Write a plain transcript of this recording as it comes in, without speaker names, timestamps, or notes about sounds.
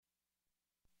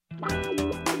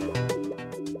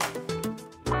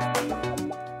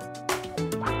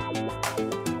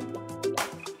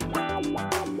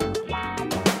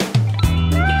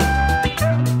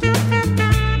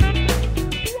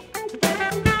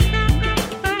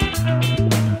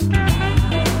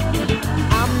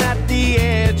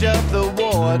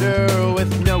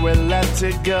With nowhere left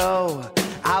to go,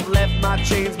 I've left my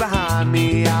chains behind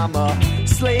me. I'm a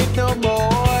slave no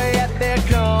more, yet they're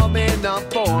coming on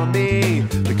for me.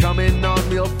 They're coming on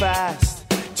real fast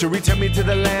to return me to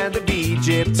the land of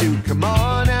Egypt, to come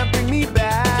on and bring me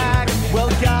back. Well,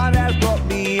 God has brought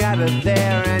me out of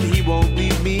there, and He won't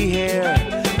leave me here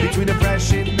between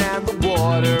oppression and the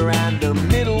water, and the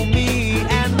middle me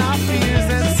and my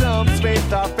fears and some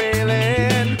faith are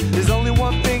failing. There's only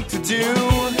one thing to do: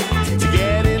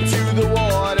 get into the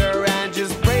water and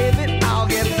just pray that I'll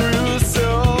get through.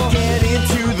 So get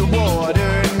into the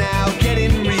water now, get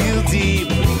in real deep.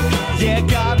 Yeah,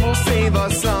 God will save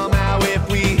us somehow if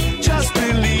we just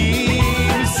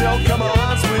believe. So come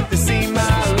on, split the sea,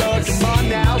 my Lord. Come on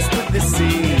now, split the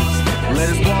sea. Let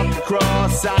us walk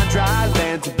across on dry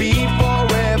land to be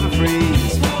forever free.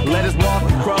 Let us walk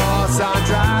across on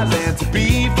dry land to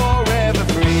be forever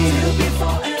free. To be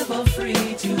forever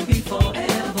free, to be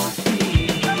forever free.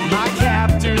 My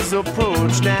captors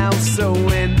approach now, so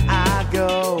when I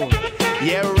go,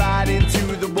 yeah, right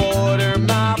into the water,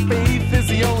 my faith is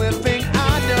the only thing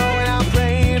I know, and I'm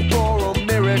praying for a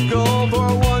miracle, for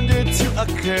a wonder to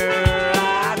occur.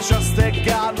 I trust that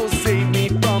God will save me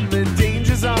from the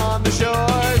dangers on the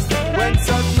shores, when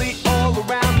suddenly all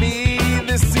around me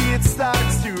the sea it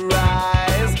starts to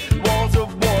rise. Walls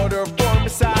of water form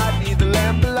beside me, the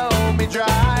land below me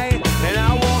dry, and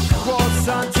I walk across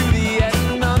onto the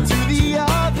end, onto the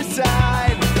other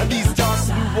side of these dark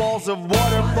blue walls of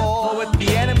waterfall with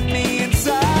the enemy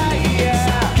inside.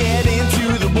 Yeah, get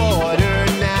into the water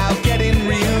now, get in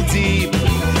real deep.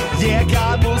 Yeah,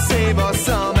 God will save us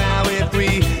somehow if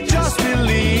we just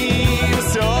believe.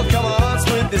 So come on,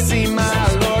 split the sea,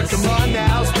 my Lord. Come on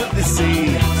now, split the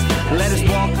sea. Let us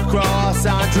walk across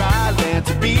on dry land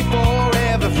to be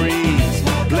forever free.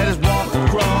 Let us walk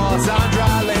across on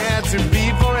dry land to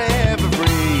be forever free.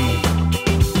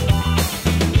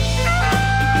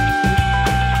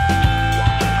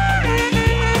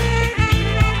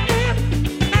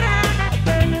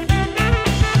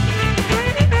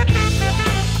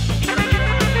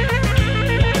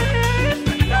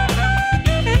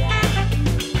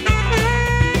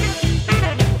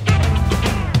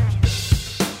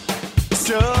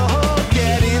 So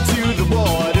get into the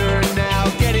water now,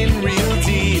 get in real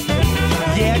deep.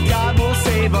 Yeah, God will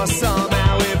save us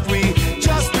somehow if we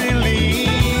just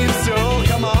believe. So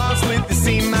come on, split the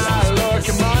sea, my Lord.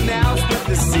 Come on now, split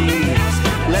the sea.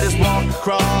 Let us walk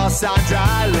across on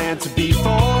dry land to be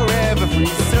forever free.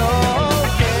 So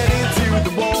get into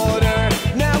the water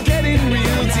now, get in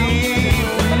real deep.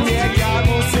 Yeah, God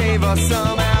will save us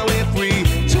somehow if we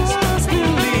just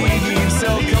believe. So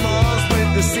come on,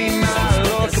 split the sea, my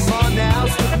Lord. Come on now,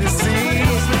 split the sea.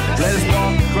 Let us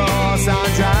walk across on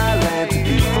dry land to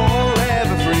be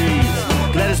forever free.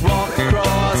 Let us walk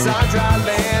across on dry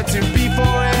land to be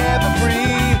forever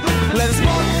free. Let us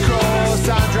walk across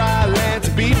on dry land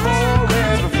to be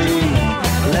forever free.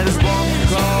 Let us walk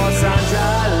across on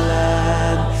dry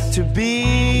land to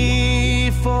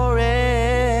be forever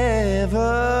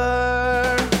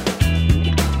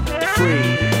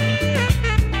free.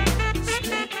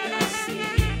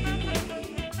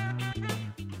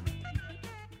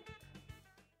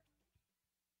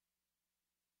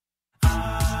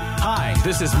 Hi,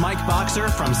 this is Mike Boxer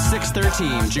from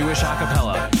 613 Jewish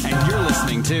Acapella, and you're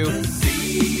listening to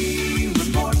The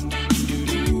Report.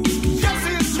 Yes,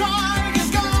 it's right.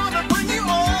 It's gonna bring you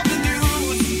all the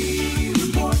news. The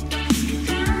Report.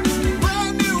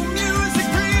 Brand new music,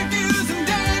 previews, and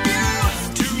debuts.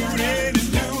 Tune in at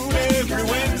noon every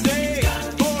Wednesday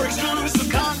for exclusive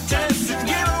contests and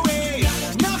giveaways.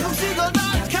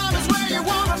 NachumSegal.com is where you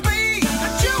wanna be. The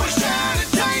Jewish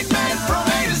entertainment from A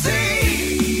to Z.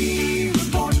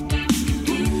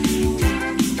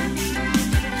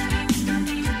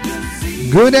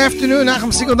 Good afternoon,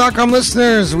 NachumSegal.com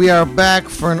listeners. We are back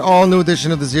for an all-new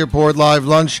edition of the Z Report Live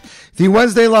Lunch. The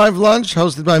Wednesday Live Lunch,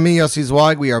 hosted by me, Yossi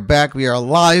Zweig. We are back. We are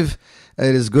live.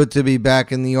 It is good to be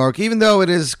back in New York, even though it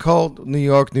is cold. New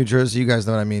York, New Jersey, you guys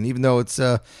know what I mean. Even though it's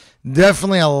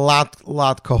definitely a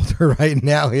lot colder right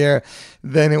now here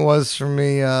than it was for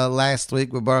me last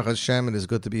week. With Baruch Hashem, it is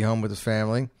good to be home with the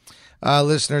family.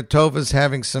 Listener, Tova's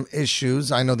having some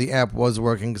issues. I know the app was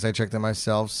working because I checked it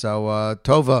myself. So,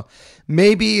 Tova,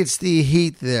 maybe it's the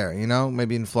heat there, you know?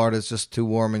 Maybe in Florida it's just too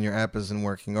warm and your app isn't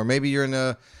working. Or maybe you're in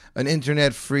a an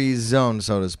internet-free zone,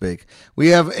 so to speak. We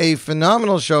have a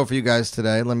phenomenal show for you guys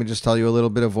today. Let me just tell you a little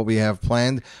bit of what we have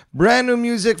planned. Brand new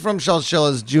music from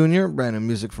Shalshelas Jr., brand new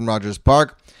music from Rogers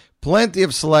Park, plenty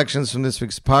of selections from this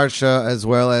week's Parsha, as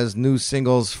well as new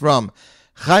singles from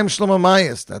Chaim Shlomo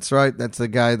Mayas. That's right, that's the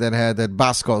guy that had that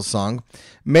Basco song.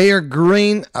 Mayor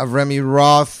Green of Remy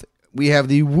Roth. We have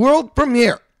the world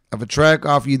premiere of a track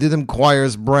off Yedidim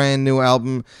Choir's brand new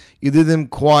album, Yedidim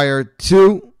Choir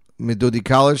 2, Midodi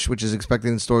Kalish, which is expected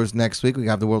in stores next week. We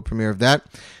have the world premiere of that.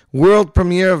 World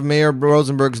premiere of Mayor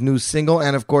Rosenberg's new single.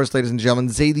 And, of course, ladies and gentlemen,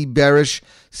 Zadie Barish,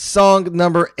 song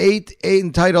number 8,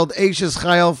 entitled Ashes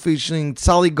Chayil, featuring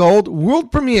Tzali Gold.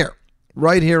 World premiere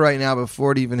right here, right now,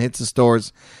 before it even hits the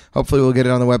stores. Hopefully we'll get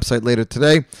it on the website later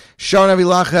today. Sharon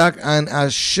Avilachak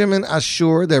and Shimon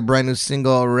Ashur, their brand new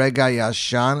single, Rega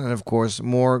Yashan. And, of course,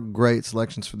 more great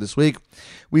selections for this week.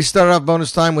 We started off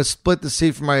bonus time with Split the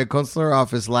Sea from Maria Kunstler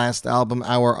off his last album,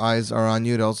 Our Eyes Are On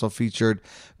You. It also featured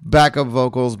backup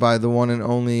vocals by the one and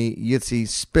only Yitzi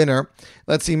Spinner.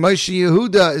 Let's see, Moshe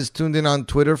Yehuda is tuned in on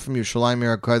Twitter from Yerushalayim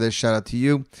Yerakar. Shout out to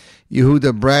you.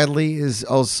 Yehuda Bradley is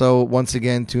also once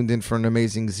again tuned in for an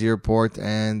amazing Zierport,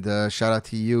 and shout out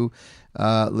to you,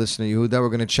 listener Yehuda. We're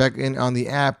going to check in on the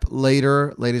app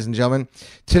later, ladies and gentlemen.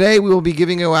 Today we will be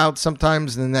giving you out,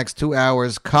 sometimes in the next 2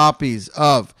 hours, copies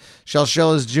of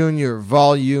Shalshelas Jr.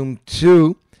 Volume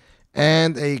 2,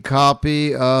 and a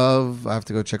copy of, I have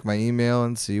to go check my email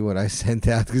and see what I sent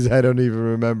out because I don't even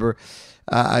remember.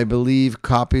 I believe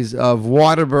copies of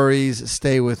Waterbury's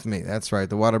Stay With Me. That's right,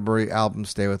 the Waterbury album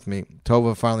Stay With Me.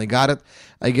 Tova finally got it.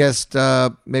 I guess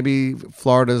maybe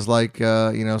Florida's like,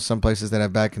 some places that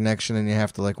have bad connection and you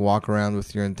have to like walk around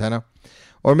with your antenna.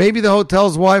 Or maybe the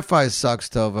hotel's Wi-Fi sucks,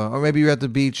 Tova. Or maybe you're at the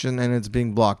beach and it's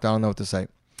being blocked. I don't know what to say.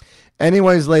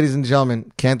 Anyways, ladies and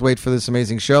gentlemen, can't wait for this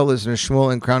amazing show. Listener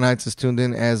Shmuel in Crown Heights is tuned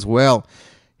in as well.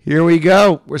 Here we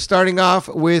go. We're starting off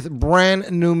with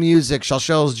brand new music.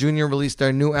 Shalshelas Jr. released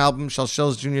their new album,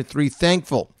 Shalshelas Jr. 3,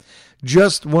 Thankful.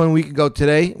 Just 1 week ago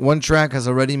today, one track has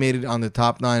already made it on the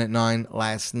top 9 at 9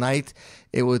 last night.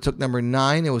 It took number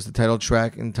 9. It was the title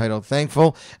track entitled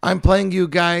Thankful. I'm playing you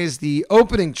guys the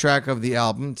opening track of the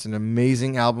album. It's an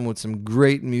amazing album with some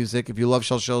great music. If you love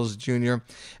Shalshelas Jr.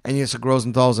 and Yitzhak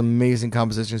Rosenthal's amazing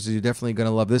compositions, you're definitely going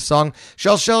to love this song.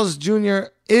 Shalshelas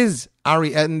Jr. is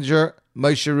Ari Ettinger,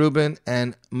 Moshe Rubin,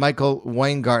 and Michael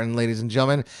Weingarten, ladies and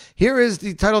gentlemen. Here is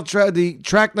the title the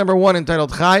track number 1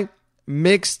 entitled Chai,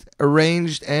 mixed,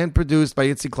 arranged, and produced by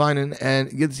Yitzi Klein and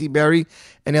Yitzi Berry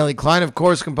and Eli Klein, of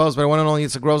course, composed by one and only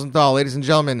Yitzhak Rosenthal. Ladies and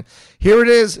gentlemen, here it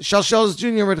is, Shalshelas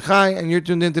Jr. with Chai, and you're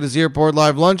tuned into the Zierport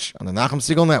Live Lunch on the Nachum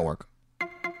Segal Network.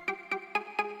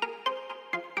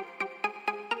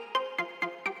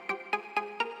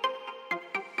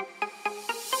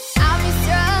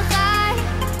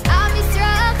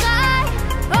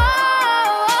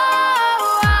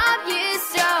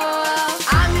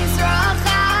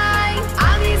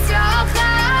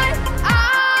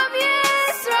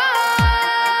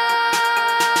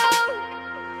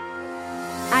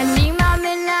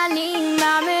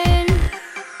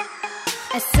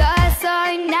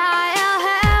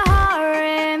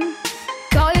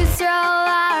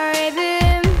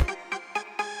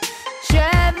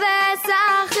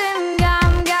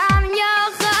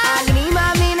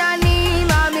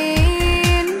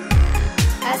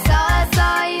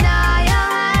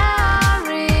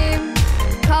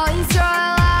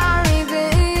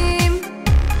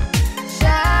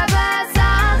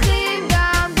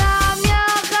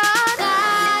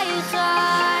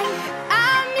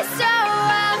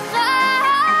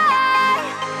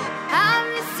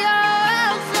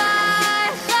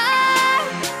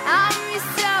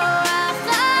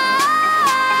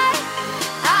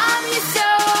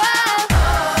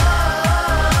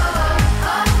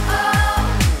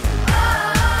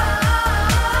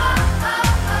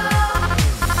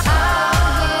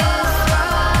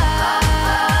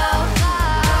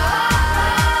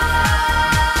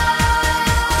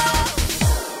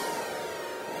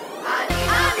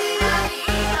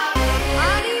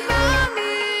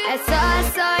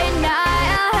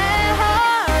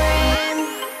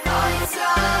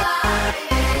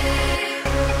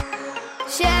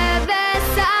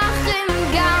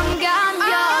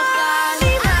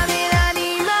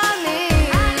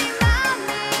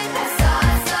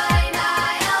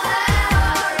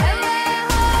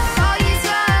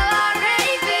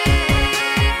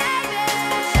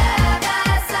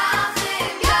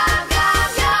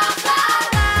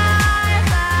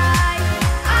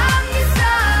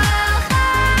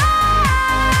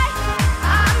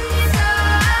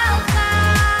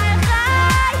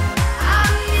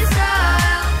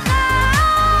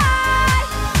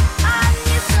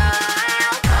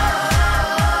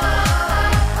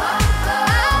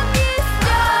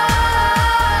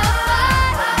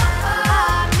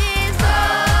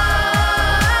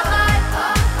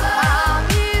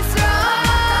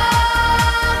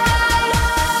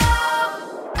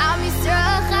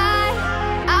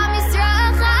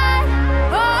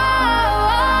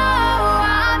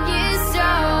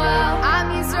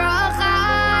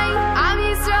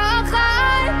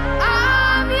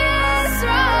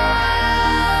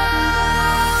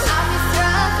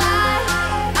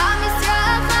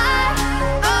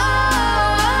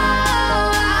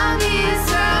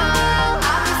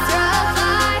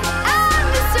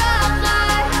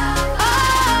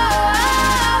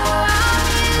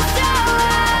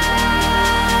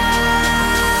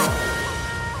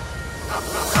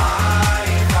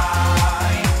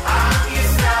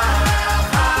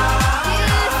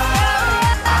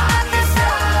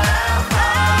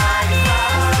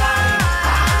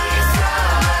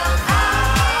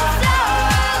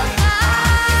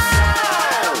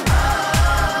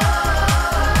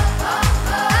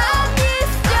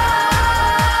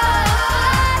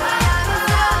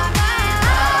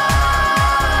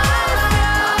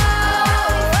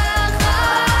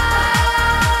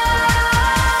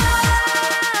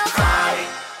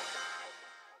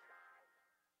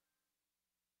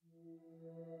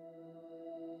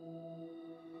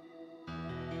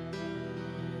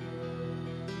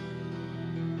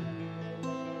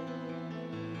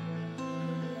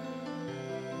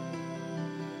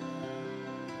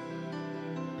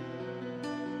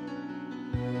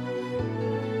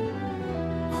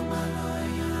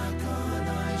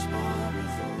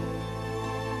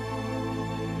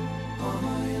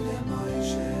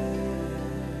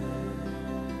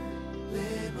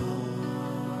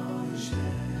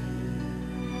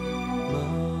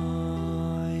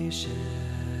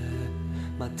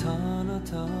 מתנה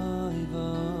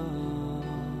טובה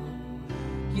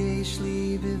יש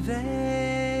לי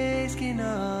בבייס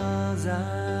גנזי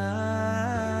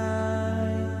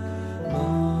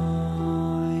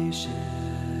מוישה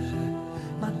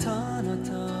מתנה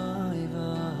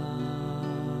טובה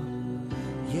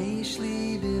יש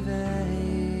לי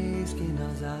בבייס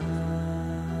גנזי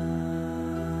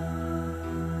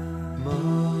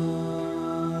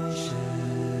מוישה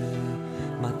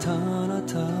מתנה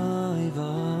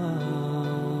טובה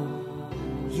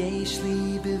יש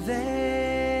לי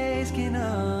בבייס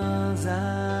גנזי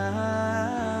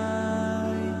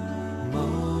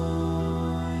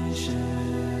מוישה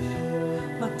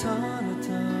מתנה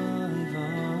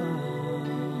טובה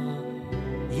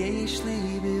יש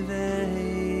לי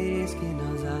בבייס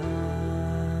גנזי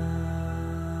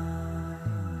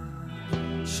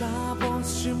Shabbos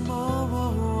Shemo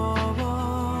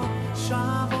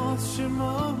Shabbos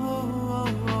Shemo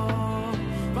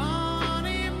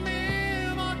Bani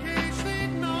Milvakesh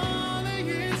Lidnale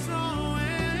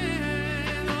Yisroel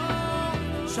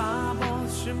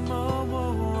Shabbos Shemo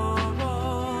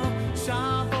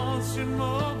Shabbos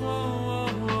Shemo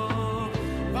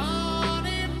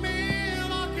Bani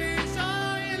Milvakesh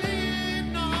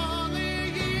Lidnale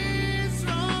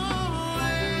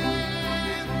Yisroel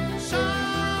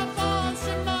Shabbos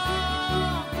Shemo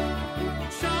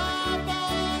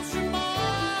Shabbos Shemo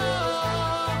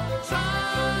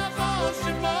Shabbos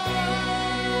Shemo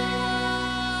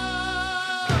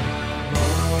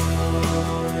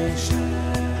Moshe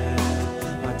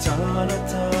Matana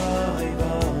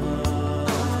Taiva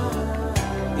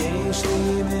Yesh li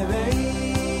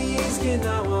meveis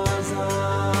genawazai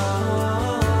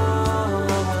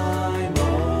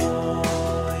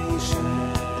Moshe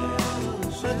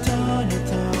Matana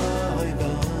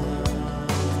Taiva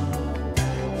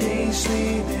Yesh li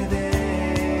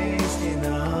meveis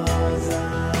genawazai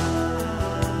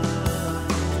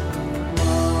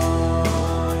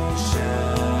Moshe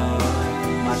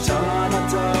Matana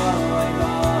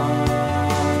Taiva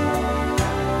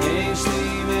Yesh li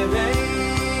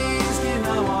meveis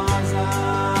genawazai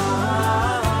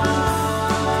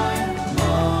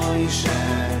Moshe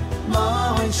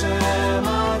Moshe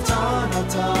Matana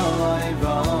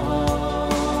Taiva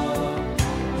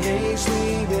Yesh li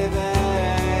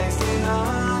meveis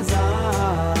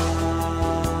genawazai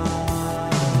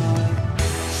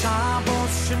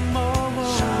Shabbos Shemo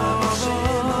Shabbos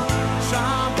Shemo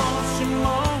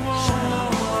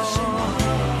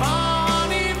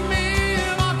Bani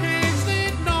Milvakesh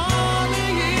Lidnale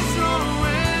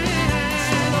Yisroel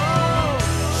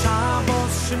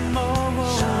Shabbos Shemo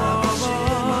Shabbos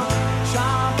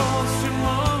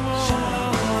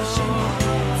Shemo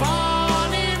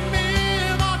Bani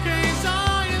Milvakesh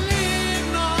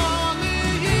Lidnale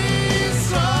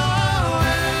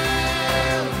Yisroel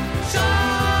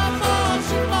Shabbos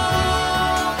Shemo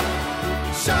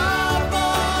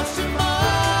Shabbos Shemo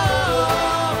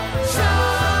Shabbos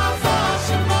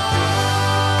Shemo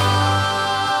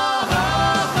Shabbos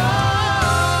Shemo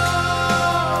Ani Milvakesh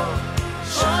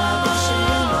Lidnale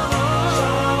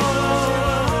Yisroel Shabbos Shemo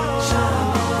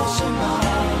Shabbos Shemo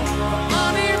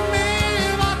Bani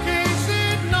Milvakesh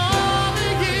Lidnale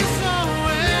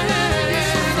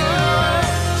Yisroel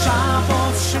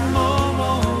Shabbos Shemo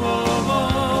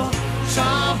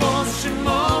Shabbos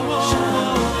Shemo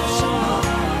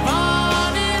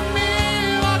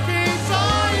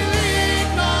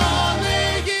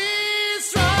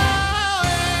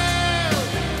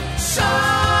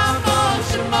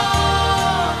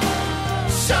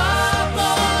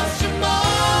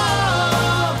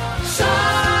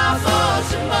Shabbos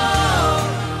Shemo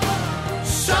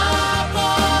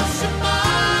Shabbos Shemo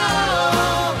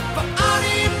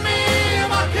Bani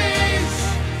Milvakesh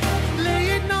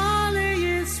Lidnale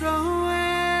Yisroel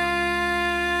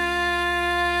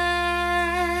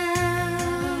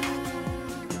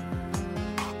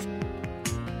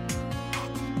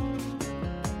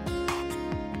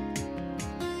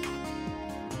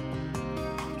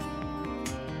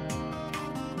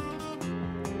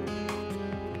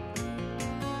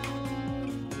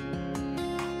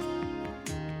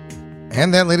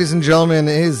And that, ladies and gentlemen,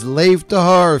 is Leif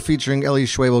Tahar featuring Eli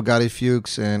Schwebel, Gadi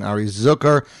Fuchs, and Ari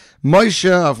Zucker. Moshe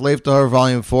of Leif Tahar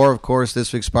Volume 4. Of course,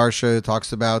 this week's Parsha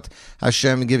talks about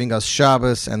Hashem giving us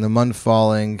Shabbos and the moon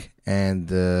falling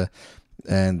and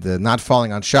not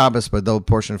falling on Shabbos, but the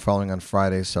portion falling on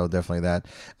Friday. So definitely that.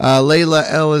 Layla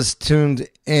L is tuned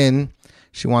in.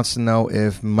 She wants to know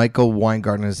if Michael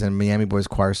Weingarten is in Miami Boys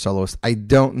Choir soloist. I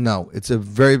don't know. It's a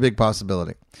very big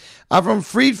possibility. Avram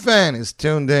Friedfan is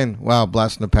tuned in. Wow,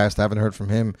 blast from the past. I haven't heard from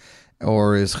him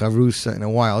or his chavrusa in a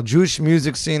while. Jewish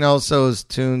music scene also is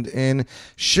tuned in.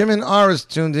 Shimon R is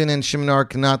tuned in, and Shimon R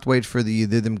cannot wait for the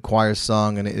Yedidim choir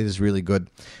song, and it is really good.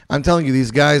 I'm telling you,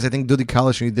 these guys, I think Dudi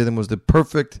Kalish and Yedidim was the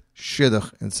perfect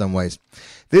shidduch in some ways.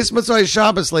 This Motzei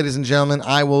Shabbos, ladies and gentlemen,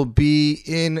 I will be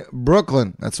in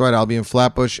Brooklyn. That's right, I'll be in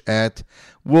Flatbush at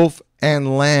Wolf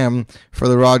and Lamb for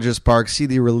the Rogers Park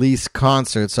CD release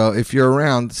concert. So if you're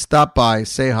around, stop by,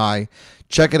 say hi.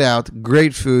 Check it out.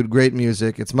 Great food, great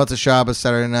music. It's Motzei Shabbos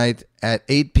Saturday night at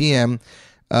 8 p.m.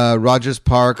 Rogers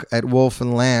Park at Wolf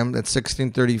and Lamb at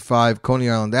 1635 Coney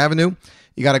Island Avenue.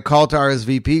 You got to call to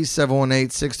RSVP,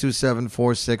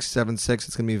 718-627-4676.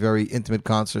 It's going to be a very intimate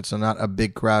concert, so not a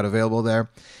big crowd available there.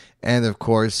 And, of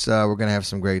course, we're going to have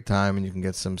some great time, and you can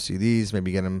get some CDs,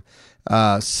 maybe get them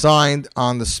signed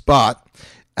on the spot.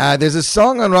 There's a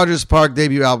song on Rogers Park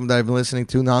debut album that I've been listening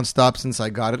to nonstop since I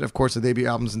got it. Of course, the debut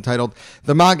album is entitled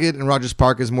The Maggid, and Rogers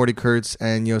Park is Morty Kurtz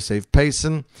and Yosef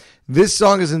Payson. This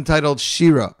song is entitled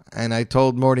Shira, and I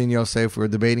told Morty and Yosef, we were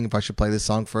debating if I should play this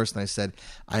song first, and I said,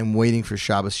 I'm waiting for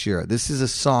Shabbos Shira. This is a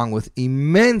song with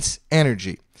immense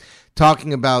energy,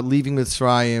 talking about leaving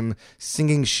Mitzrayim,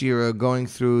 singing Shira, going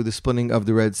through the splitting of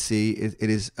the Red Sea. It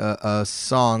is a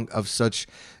song of such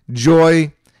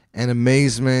joy and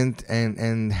amazement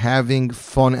and having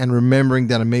fun and remembering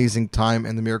that amazing time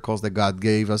and the miracles that God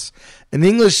gave us. An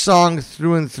English song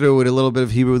through and through with a little bit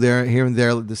of Hebrew there, here and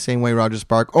there, the same way Rogers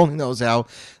Park only knows how.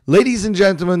 Ladies and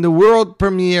gentlemen, the world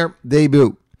premiere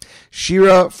debut.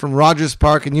 Shira from Rogers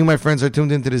Park, and you, my friends, are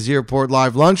tuned into the Z Report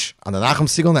Live Lunch on the Nachum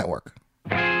Segal Network.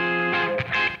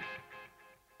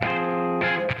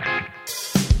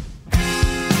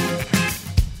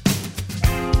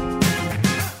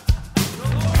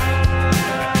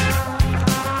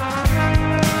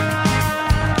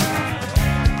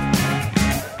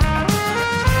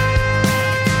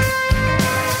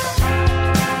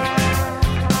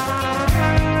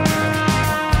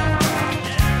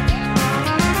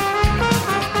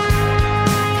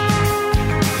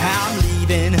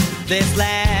 This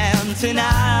land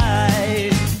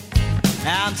tonight.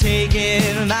 I'm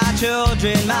taking my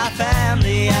children, my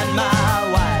family, and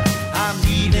my wife. I'm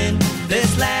leaving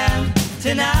this land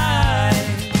tonight.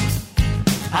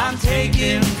 I'm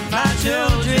taking my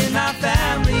children, my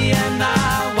family, and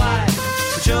my wife.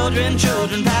 So children,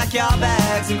 children, pack your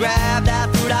bags and grab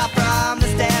that fruit out from the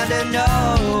stand and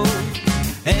know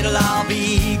it'll all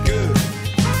be good.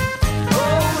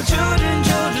 Oh, children,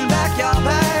 children, pack your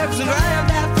bags and grab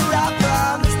that fruit out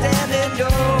from the stand and go.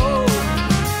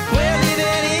 We're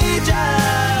leaving Egypt.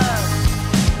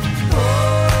 Oh,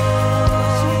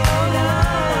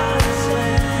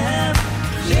 Sam,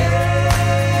 yeah,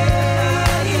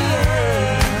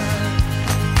 yeah.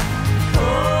 Oh,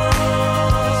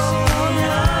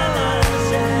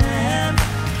 Sam,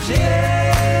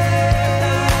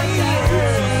 yeah,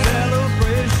 yeah.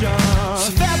 Celebration. So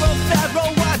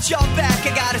Pharaoh, watch your back. I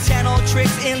got a 10 old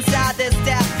tricks inside this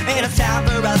death. Ain't a time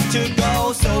for us to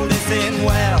go, so listen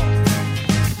well.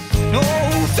 No,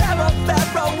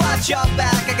 Pharaoh, watch your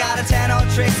back. I got a 10 old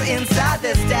tricks inside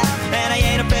this death, and I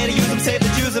ain't afraid to use them, save the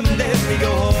Jews, and there we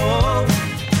go.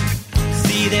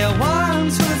 See, there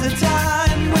once was a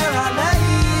time where I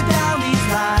laid down these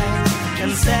lines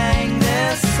and sang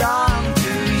this song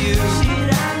to you.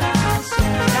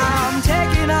 Now I'm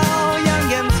taking all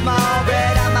young and small,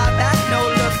 bread on my back, no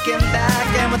looking back,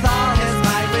 and with all his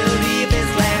might we'll leave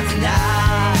this land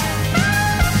tonight.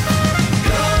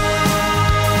 Go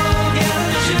get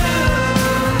the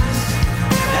Jews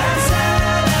and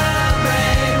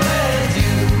celebrate with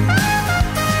you.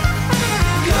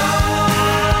 Go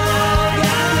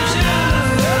get the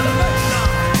Jews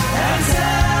and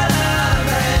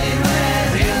celebrate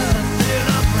with you.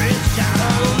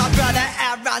 Oh, my brother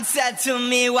Aaron said to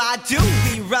me, why do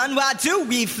we run, why do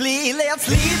we flee? Let's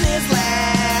leave this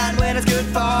land when it's good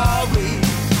for we.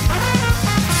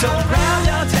 So grab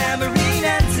your tambourine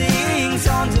and sing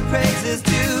songs of praises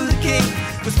to the King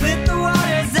who split the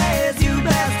waters as you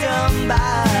passed them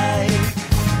by.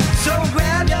 So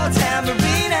grab your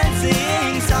tambourine and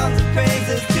sing songs of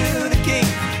praises to the King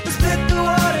who split the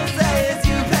waters as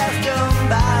you passed them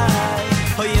by.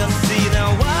 Oh, you'll see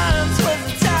there once was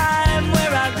a time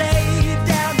where I laid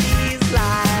down these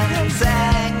lines and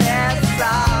sang that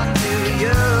song to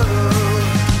you.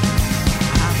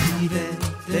 I'm leaving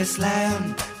this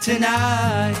land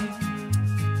tonight.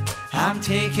 I'm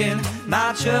taking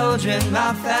my children,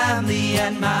 my family,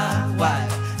 and my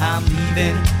wife. I'm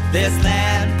leaving this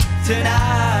land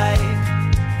tonight.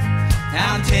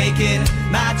 I'm taking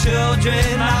my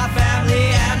children, my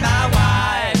family, and my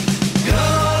wife. Go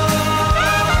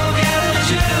get the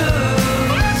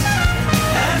Jews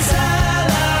and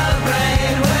celebrate.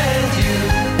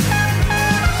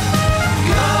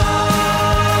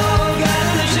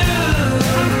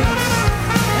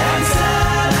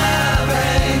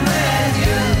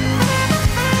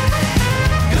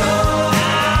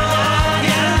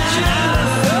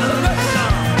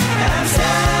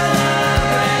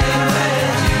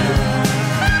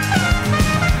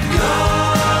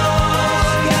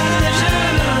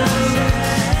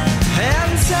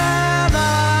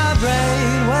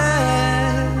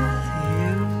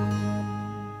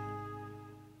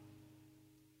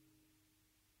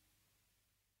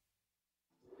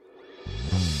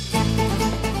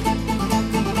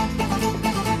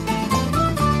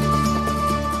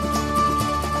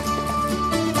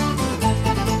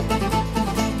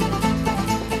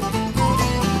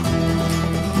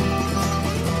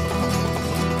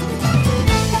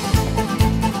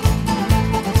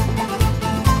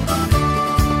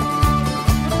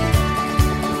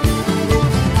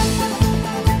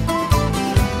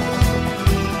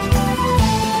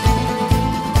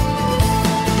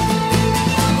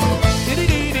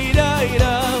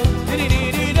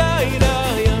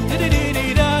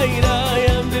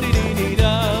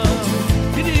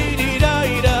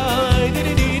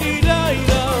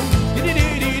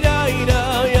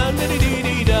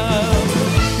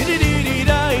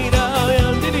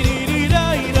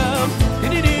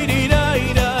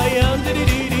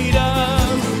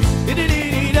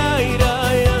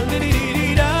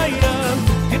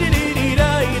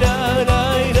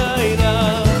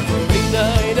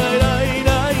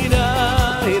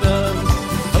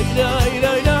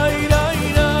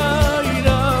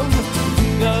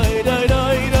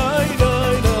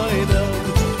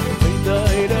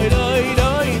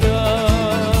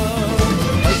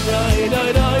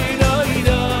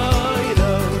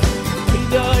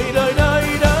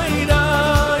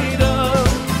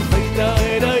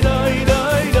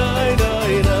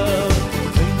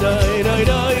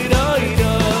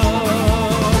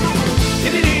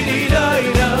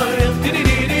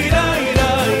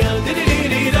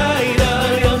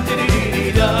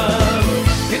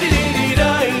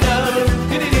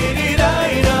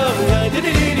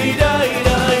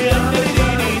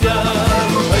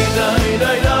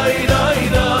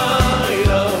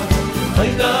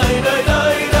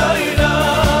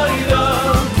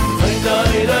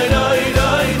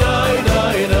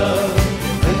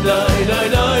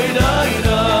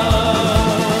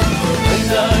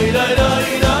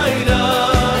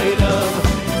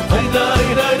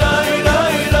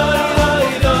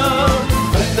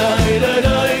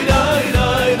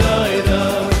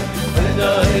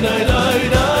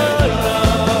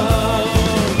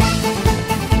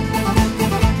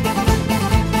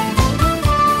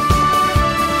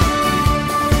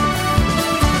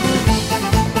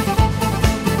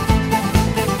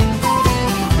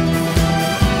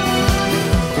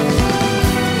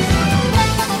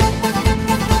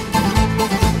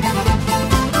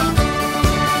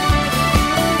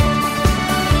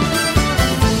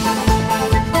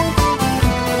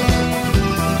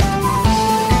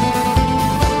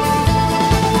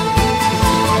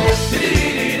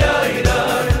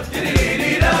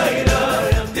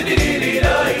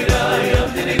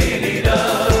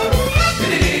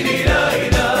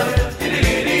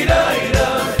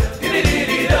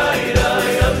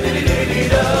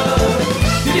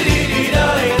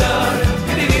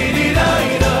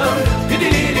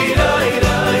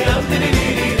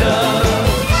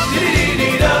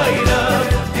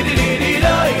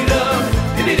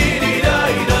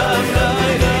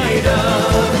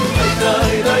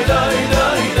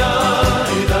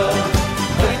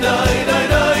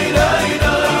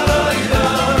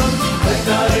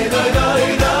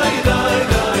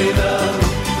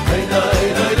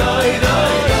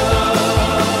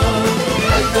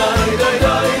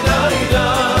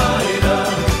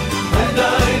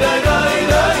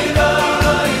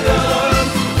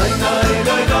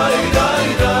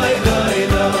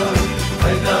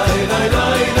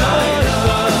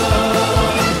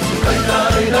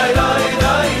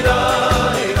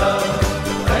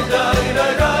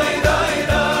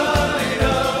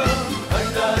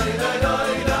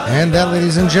 And that,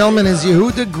 ladies and gentlemen, is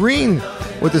Yehuda Green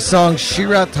with the song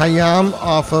Shirat Hayam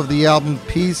off of the album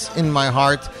Peace in My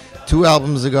Heart 2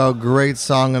 albums ago. Great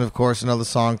song, and of course another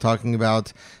song talking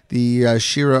about the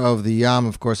Shira of the Yam.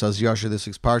 Of course, as Yasher, this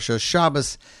week's Parsha,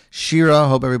 Shabbos Shira.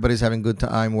 Hope everybody's having a good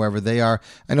time wherever they are.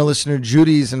 I know listener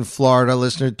Judy's in Florida,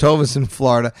 listener Tova's in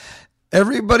Florida.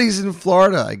 Everybody's in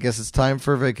Florida. I guess it's time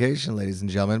for vacation, ladies and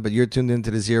gentlemen. But you're tuned into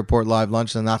the Z Report Live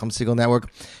Lunch on the Nachum Segal Network.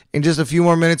 In just a few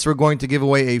more minutes, we're going to give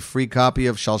away a free copy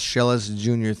of Shalshelis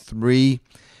Junior 3.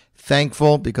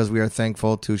 Thankful, because we are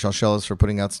thankful to Shalshelis for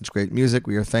putting out such great music.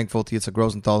 We are thankful to Yitzhak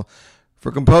Rosenthal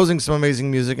for composing some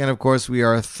amazing music. And, of course, we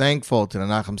are thankful to the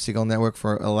Nachum Segal Network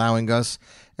for allowing us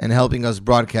and helping us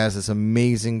broadcast this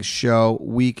amazing show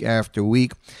week after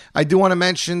week. I do want to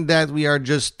mention that we are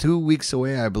just 2 weeks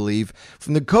away, I believe,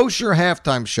 from the Kosher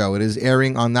Halftime Show. It is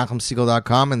airing on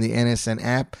NachumSegal.com and the NSN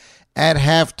app at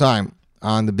halftime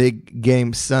on the big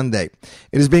game Sunday.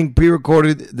 It is being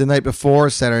pre-recorded the night before,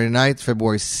 Saturday night,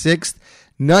 February 6th.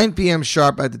 9 p.m.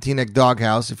 sharp at the Teaneck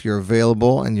Doghouse. If you're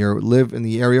available and you live in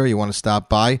the area or you want to stop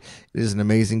by, it is an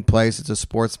amazing place. It's a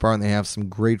sports bar and they have some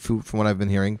great food from what I've been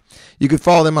hearing. You can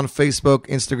follow them on Facebook,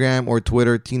 Instagram, or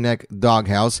Twitter, Teaneck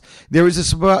Doghouse. There is a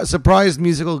surprise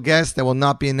musical guest that will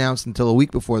not be announced until a week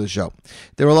before the show.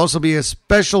 There will also be a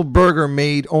special burger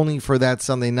made only for that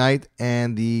Sunday night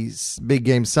and the big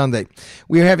game Sunday.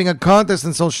 We are having a contest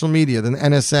on social media, the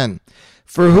NSN,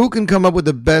 for who can come up with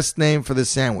the best name for the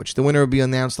sandwich. The winner will be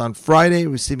announced on Friday,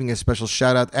 receiving a special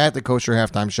shout-out at the Kosher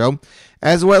Halftime Show,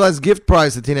 as well as gift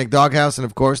prize to Teaneck Doghouse, and,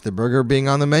 of course, the burger being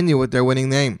on the menu with their winning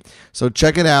name. So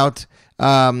check it out.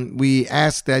 We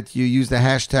ask that you use the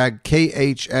hashtag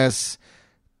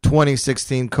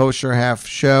KHS2016, Kosher Half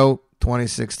Show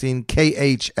 2016,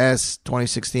 KHS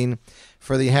 2016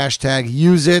 for the hashtag.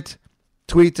 Use it.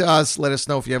 Tweet to us. Let us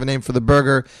know if you have a name for the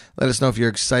burger. Let us know if you're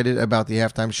excited about the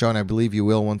halftime show, and I believe you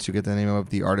will once you get the name of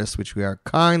the artist, which we are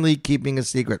kindly keeping a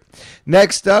secret.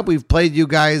 Next up, we've played you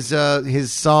guys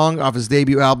his song off his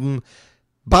debut album,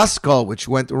 Baskol, which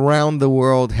went around the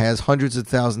world, has hundreds of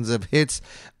thousands of hits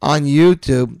on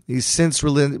YouTube. He's since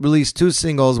released 2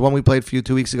 singles. One we played for you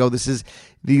 2 weeks ago. This is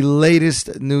the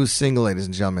latest new single, ladies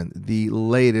and gentlemen. The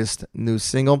latest new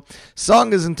single.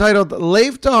 Song is entitled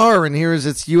Lev Tahar, and here is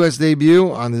its U.S.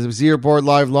 debut on the Z Report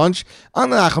Live Lunch on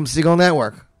the Nachum Segal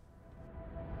Network.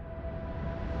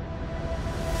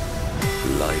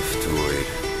 Life Tour,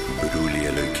 Bruli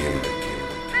Elokim.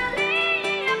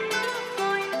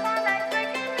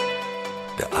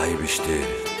 Der Eibischte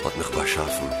hat mich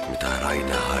beschaffen mit einem reinen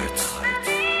Herz.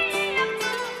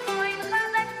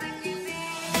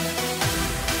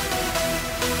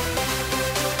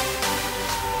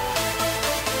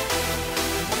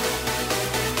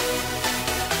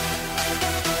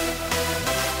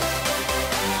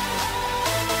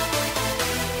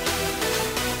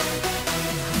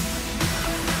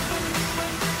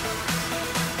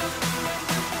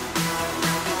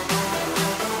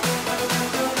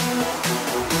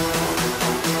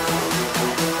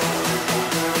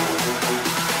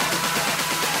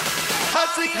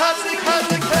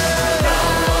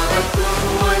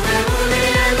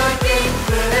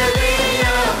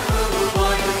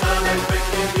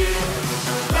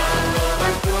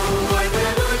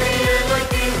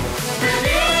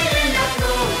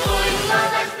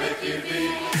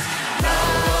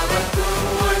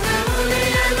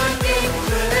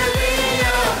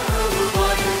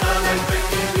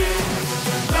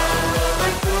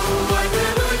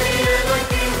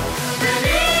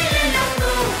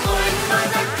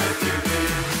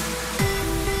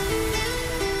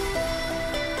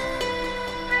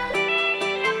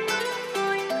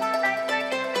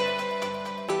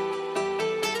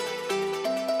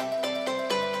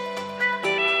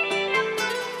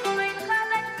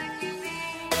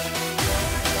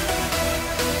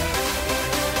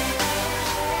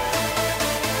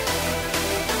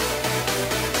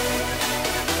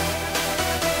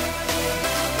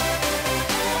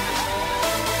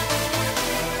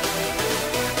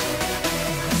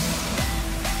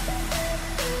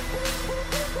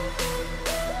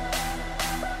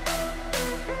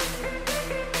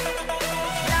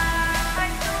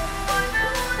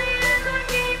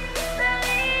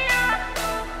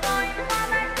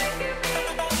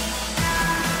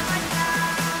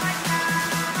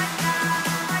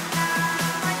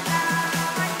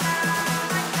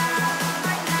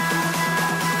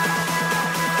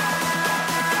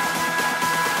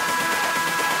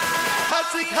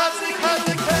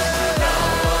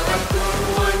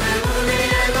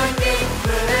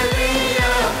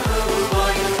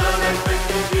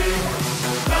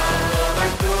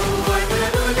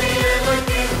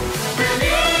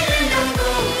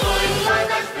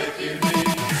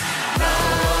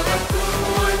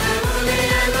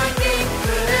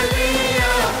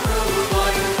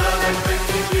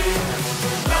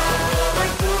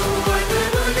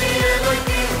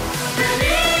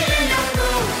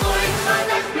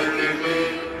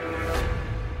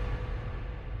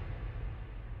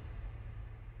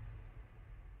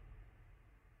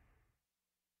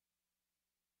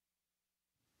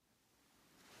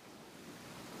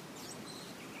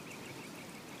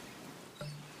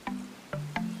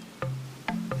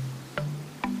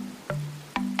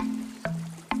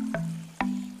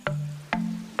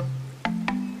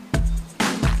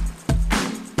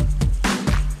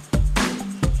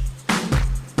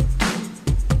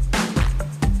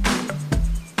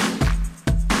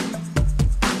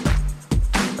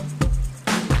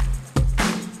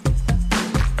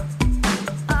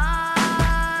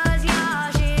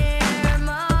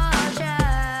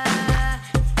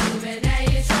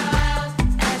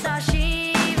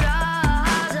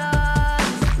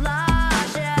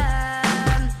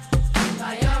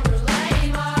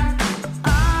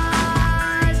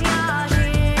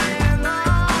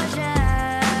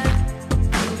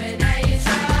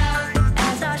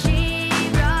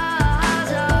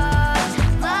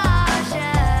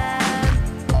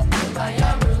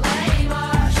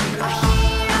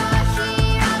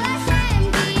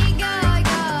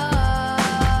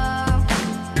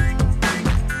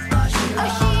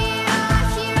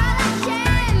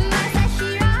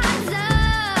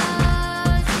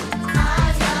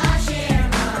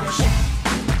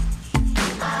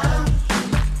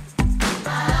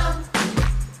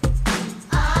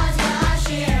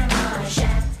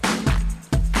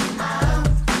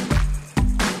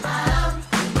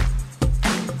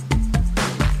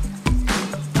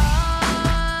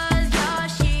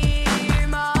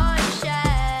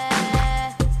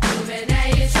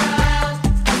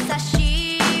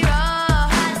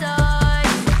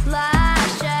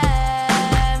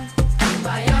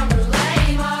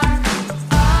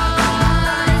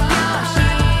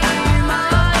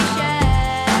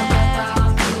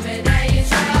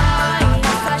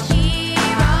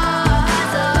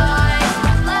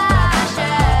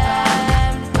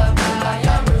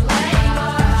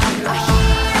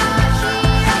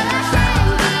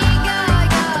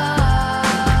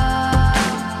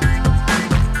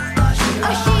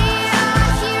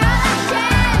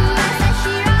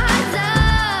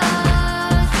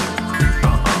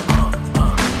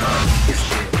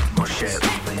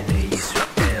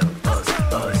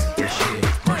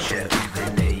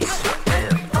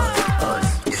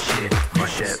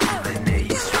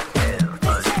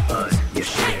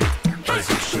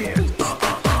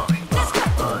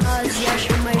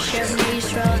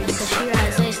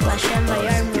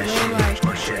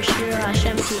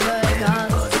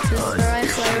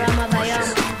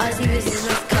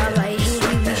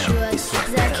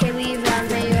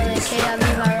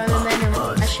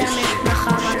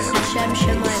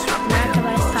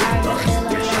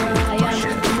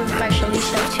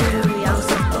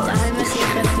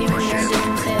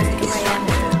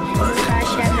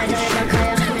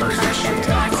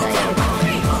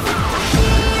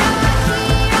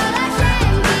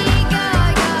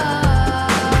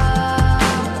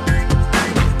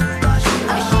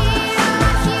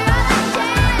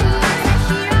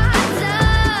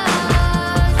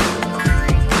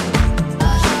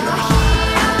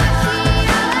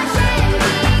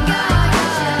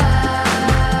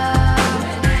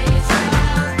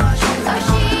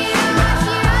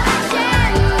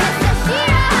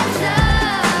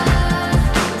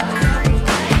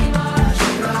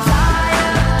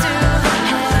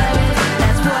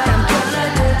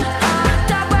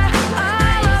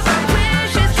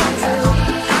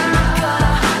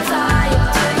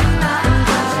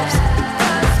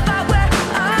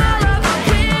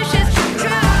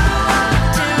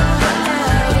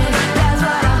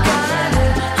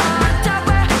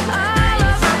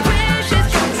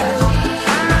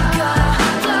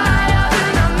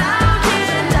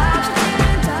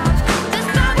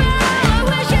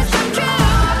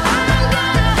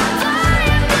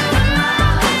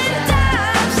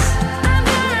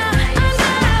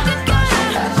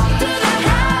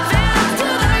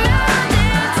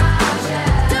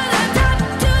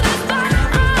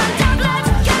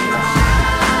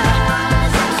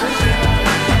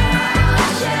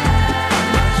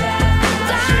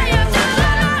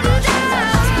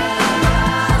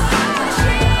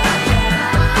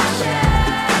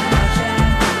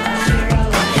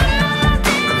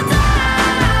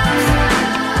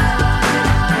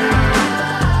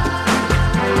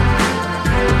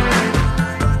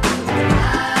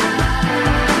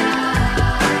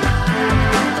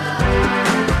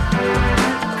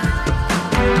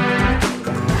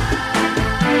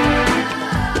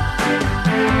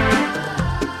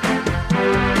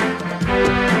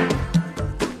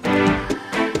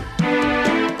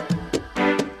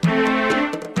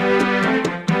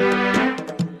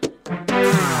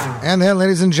 And that,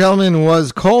 ladies and gentlemen,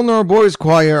 was Kolnor Boys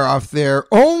Choir off their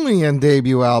only and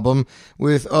debut album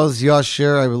with Oz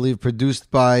Yasher, I believe produced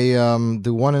by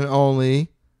the one and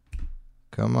only,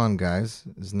 come on guys,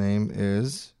 his name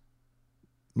is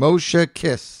Moshe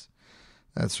Kiss.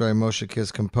 That's right, Moshe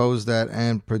Kiss composed that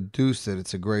and produced it.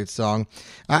 It's a great song.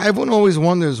 Everyone always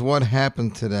wonders what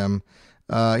happened to them.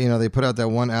 They put out that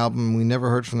one album, we never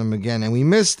heard from them again, and we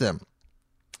missed them.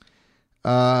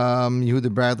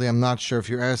 Yehuda Bradley, I'm not sure if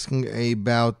you're asking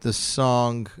about the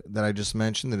song that I just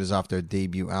mentioned that is off their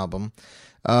debut album.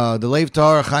 The Leiv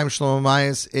Tahor Chaim Shlomo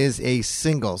Mayes is a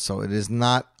single, so it is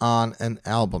not on an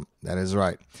album. That is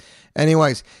right.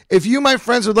 Anyways, if you, my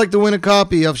friends, would like to win a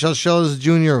copy of Shalshelis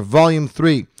Jr. Volume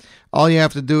 3, all you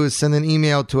have to do is send an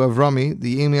email to Avrami.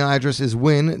 The email address is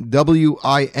win,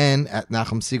 W-I-N, at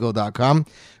NachumSegal.com.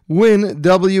 Win,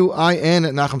 W-I-N,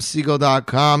 at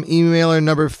NachumSegal.com. Emailer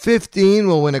number 15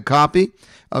 will win a copy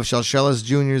of Shalshelis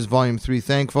Jr.'s Volume 3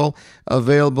 Thankful,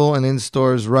 available and in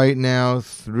stores right now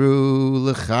through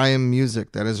L'Chaim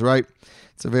Music. That is right.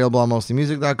 It's available on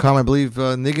mostlymusic.com. I believe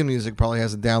Niggin Music probably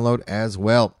has a download as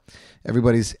well.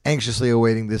 Everybody's anxiously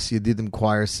awaiting this Yedidim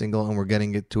Choir single, and we're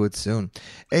getting to it soon.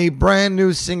 A brand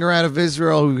new singer out of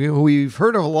Israel who we've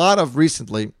heard of a lot of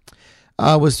recently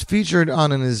was featured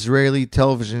on an Israeli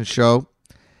television show.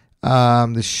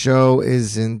 The show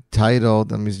is entitled,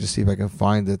 let me just see if I can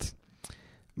find it.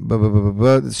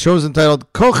 The show is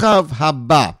entitled Kochav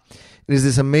Haba. It is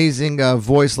this amazing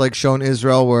voice-like show in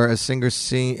Israel where a singer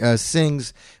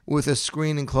sings with a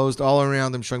screen enclosed all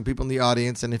around him, showing people in the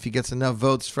audience, and if he gets enough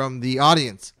votes from the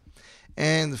audience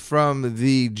and from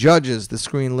the judges, the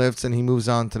screen lifts and he moves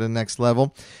on to the next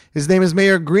level. His name is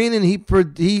Meir Green, and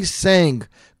he sang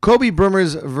Kobe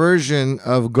Brummer's version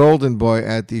of Golden Boy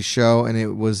at the show, and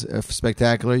it was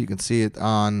spectacular. You can see it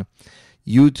on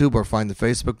YouTube or find the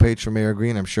Facebook page for Meir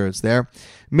Green. I'm sure it's there.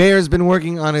 Meir's been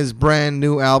working on his brand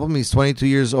new album. He's 22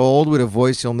 years old with a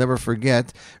voice you'll never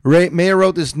forget. Meir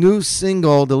wrote this new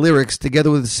single, the lyrics,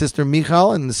 together with his sister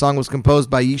Michal, and the song was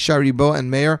composed by Yishar Ribo and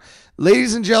Meir.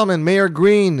 Ladies and gentlemen, Meir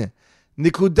Green,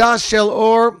 Nikuda Shel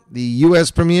Or, the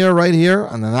U.S. premiere right here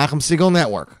on the Nachum Segal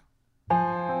Network.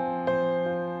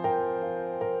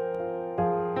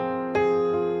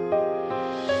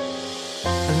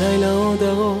 הלילה עוד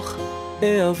ארוך,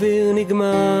 האוויר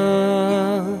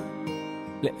נגמר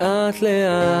לאט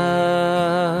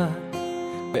לאט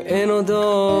ואין עוד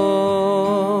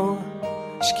אור.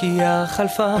 שקיעה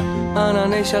חלפה,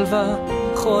 ענני שלווה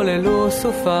חוללו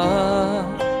סופה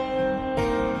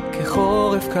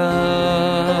כחורף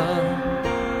קר.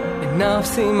 אין אף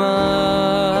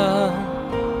סימן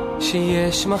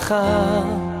שיש מחר,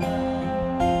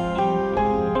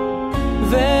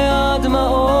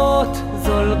 והדמעות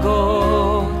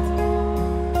זולגות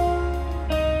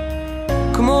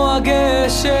כמו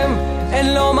הגשם,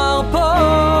 אין לו מרפות.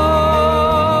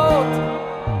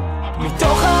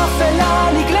 מתוך האפלה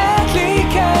נגלית לי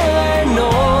קרן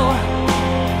אור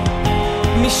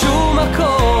משום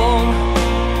מקום,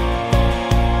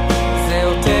 זה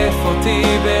עוטף אותי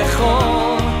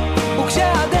בחום.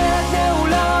 וכשהדלת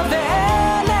נעולה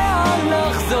ואין לאן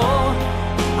לחזור,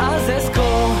 אז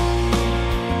אזכור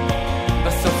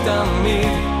בסוף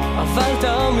תמיד, אבל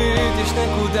תמיד יש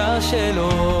נקודה שלו.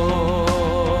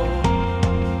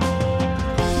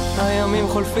 הימים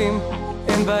חולפים,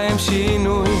 אין בהם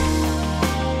שינוי,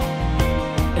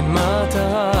 אין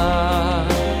מטרה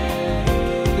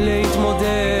להתמודד,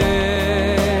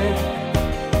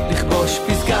 לכבוש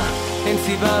פסגה, אין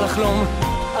סיבה לחלום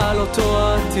על אותו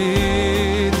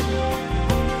עתיד,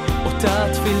 אותה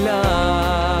תפילה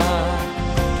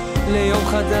ליום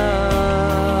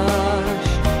חדש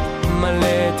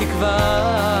מלא תקווה.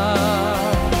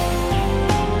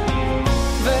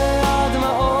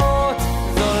 והדמעות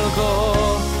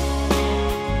זולגות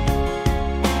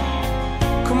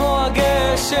כמו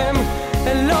הגשם,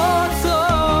 הן לא עוצרות.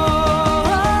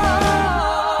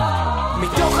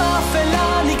 מתוך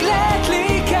האפלה נגלית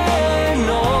לי קרן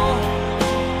אור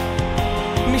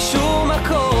משום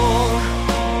מקום,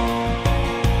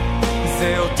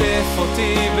 זה עוטף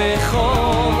אותי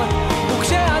בחום.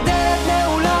 וכשהדלת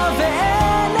נעולה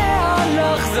ואין לאן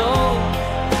לחזור,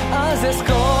 אז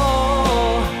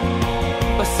אזכור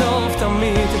בסוף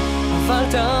תמיד, אבל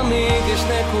תמיד יש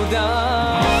נקודה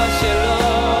שלו.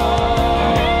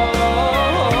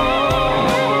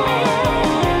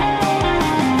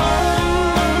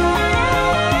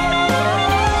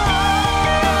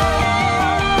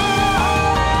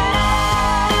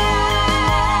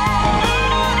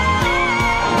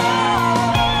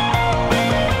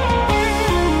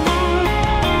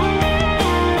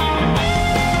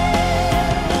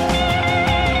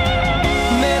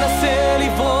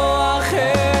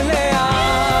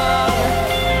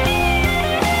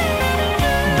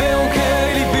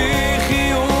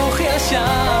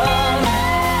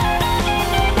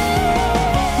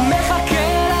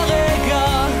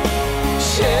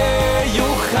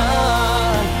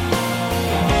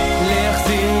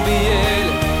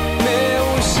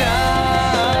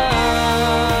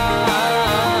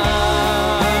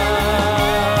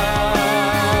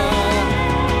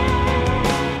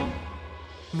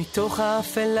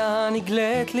 אפלה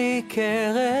נגלית לי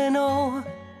קרן אור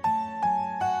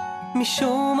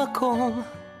משום מקום,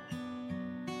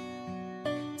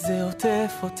 זה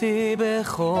עוטף אותי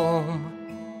בחום.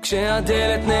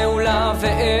 כשהדלת נעולה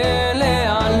ואין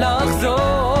לאן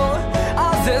לחזור,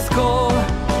 אז אזכור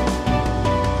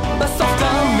בסוף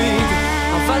תמיד,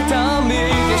 אבל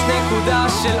תמיד יש נקודה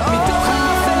של אור. מתוך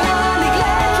האפלה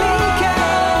נגלית לי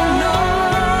קרן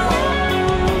אור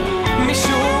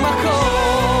משום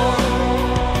מקום,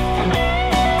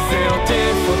 זה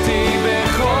עוטף אותי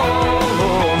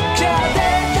בחום.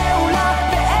 כשהדלת נעולה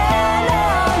ואין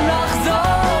לאן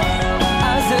לחזור,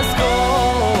 אז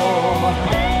אזכור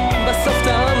בסוף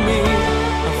תמיד,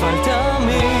 אבל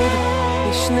תמיד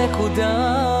יש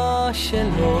נקודה של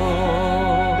אור.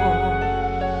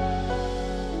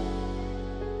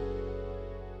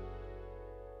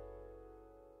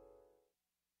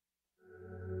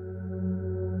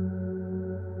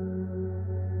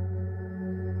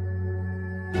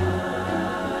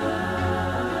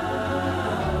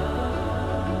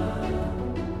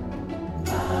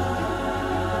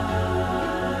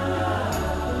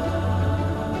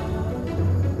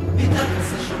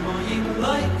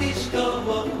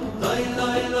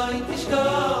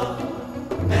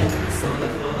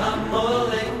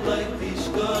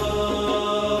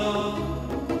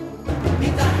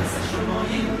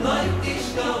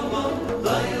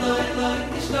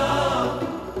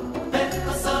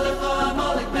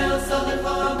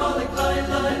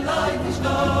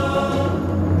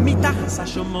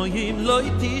 השמיים לא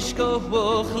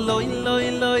תשכח, לא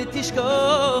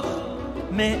תשכח,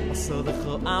 מעשותך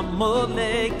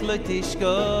עמלק לא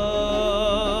תשכח.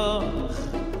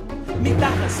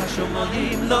 מתחת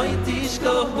השמיים לא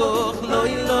תשכח,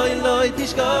 לא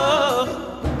תשכח,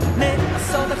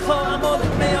 מעשותך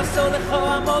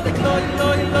עמלק,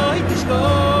 לא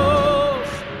תשכח.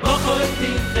 מוחוי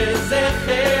תמחה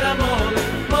זכר עמלק,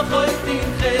 מוחוי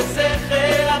תמחה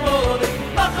זכר עמלק,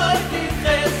 מוחוי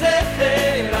תמחה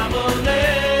זכר עמלק,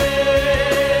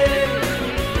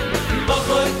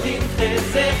 מוחוי תמחה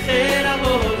זכר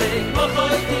עמלק,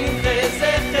 מוחוי תמחה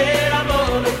זכר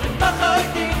עמלק, מוחוי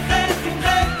תמחה, תמחה,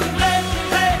 תמחה, תמחה,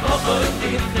 מוחוי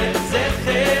תמחה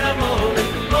זכר עמלק,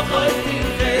 מוחוי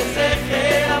תמחה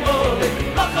זכר עמלק,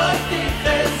 מוחוי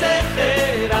תמחה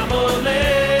זכר עמלק,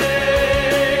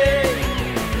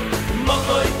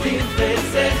 מוחוי תמחה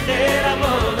זכר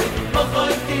עמלק,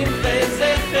 מוחוי תמחה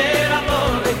זכר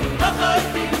עמלק, מוחוי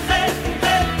תמחה, תמחה,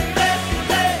 תמחה,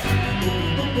 תמחה.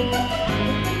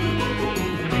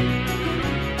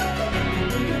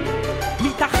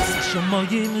 מתחת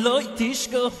השמיים לא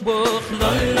תשכח בך,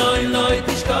 לא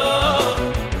תשכח,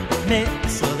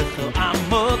 מעשותך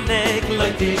עמלק לא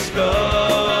תשכח.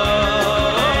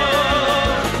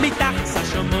 מתחת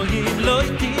השמיים לא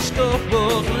תשכח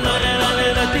בך,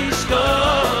 לא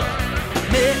תשכח,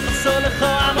 מעשותך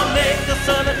עמלק,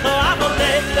 מעשותך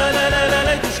עמלק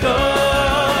לא תשכח.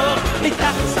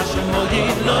 מתחת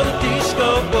השמיים לא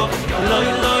תשכח בך, לא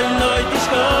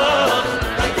תשכח,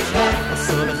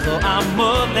 מעשותך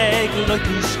עמלק לא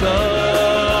תשכח.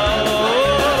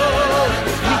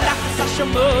 מתחת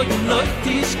השמיים לא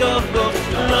תשכח בך,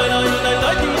 לא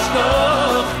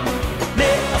תשכח,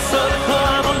 מעשותך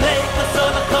עמלק,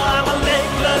 מעשותך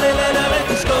עמלק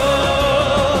לא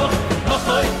תשכח.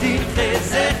 מוחוי תמחה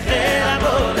זכר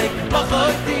עמלק,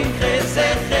 מוחוי תמחה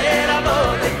זכר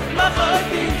עמלק, מוחוי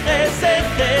תמחה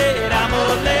זכר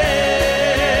עמלק,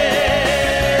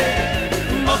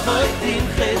 מוחוי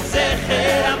תמחה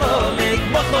זכר עמלק,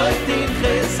 מוחוי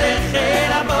תמחה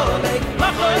זכר עמלק,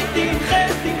 מוחוי תמחה,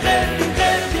 תמחה, תמחה,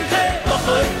 תמחה,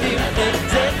 מוחוי תמחה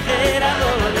זכר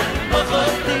עמלק,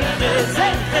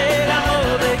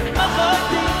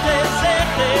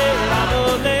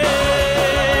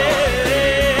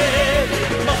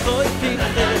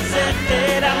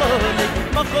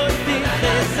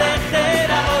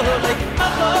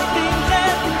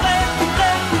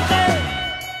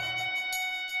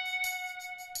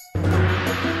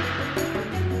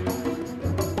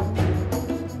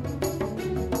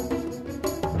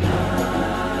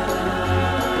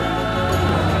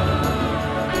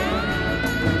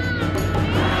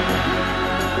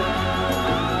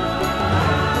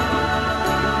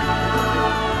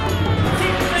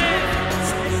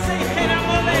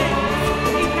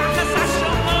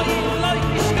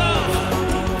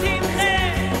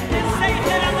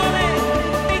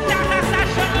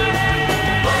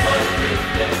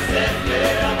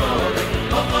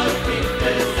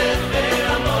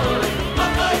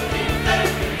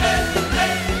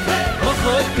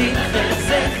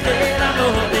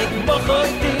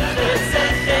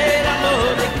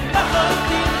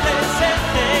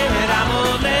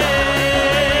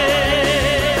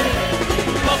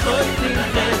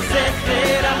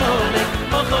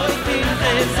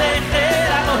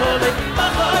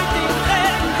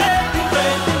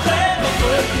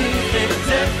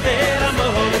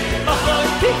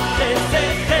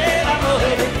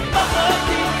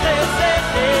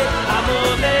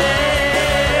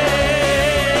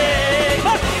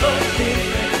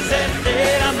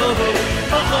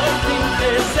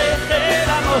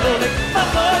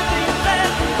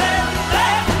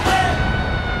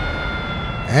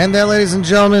 And that, ladies and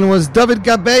gentlemen, was David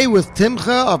Gabay with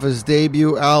Timcha of his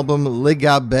debut album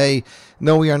Ligabay.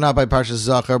 No, we are not by Parsha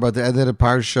Zachar, but the edited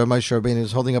Parsha, Moshe Rabbeinu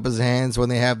is holding up his hands when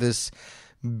they have this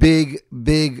big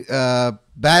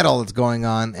battle that's going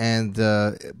on. And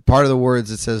part of the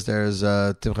words it says there is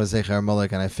Timcha Zecher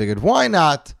Molek, and I figured, why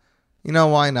not? You know,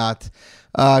 why not?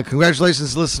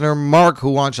 Congratulations, listener Mark, who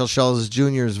won Shalshelas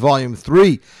Jr.'s Volume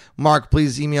 3. Mark,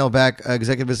 please email back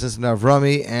Executive Assistant of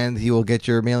Rami, and he will get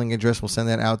your mailing address. We'll send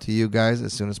that out to you guys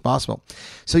as soon as possible.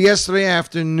 So yesterday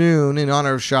afternoon, in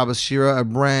honor of Shabbos Shira, a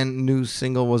brand new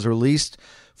single was released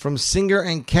from singer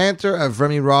and cantor of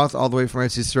Rami Roth, all the way from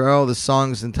Eretz Yisrael. The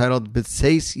song is entitled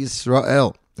B'tzeis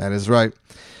Yisrael. That is right.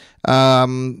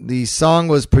 The song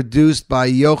was produced by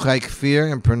Yochai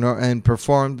Kfir and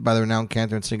performed by the renowned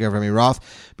cantor and singer Rami Roth.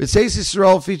 B'tzeis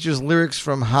Yisrael features lyrics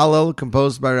from Hallel,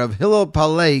 composed by Rav Hillel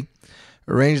Palei,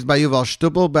 arranged by Yuval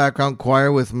Stupel, background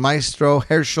choir with Maestro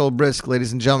Herschel Brisk.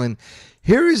 Ladies and gentlemen,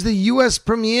 here is the U.S.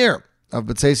 premiere of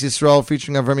B'tzeis Yisrael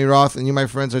featuring Rami Roth, and you, my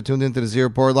friends, are tuned into the Z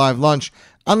Report Live Lunch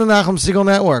on the Nachum Segal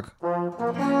Network.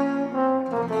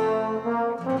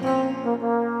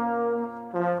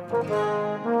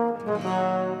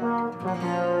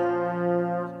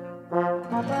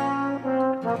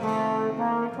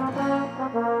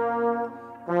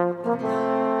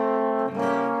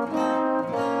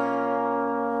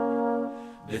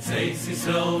 B'tzeis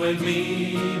Yisroel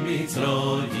mi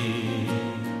Mitzrayim,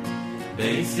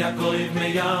 Beis Yaakov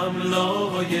meyam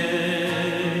lo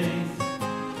yeh,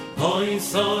 Hoy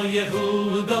so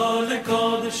Yehuda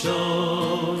lekodesho,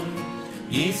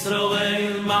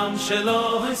 Yisroel mam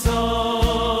shelo hiso,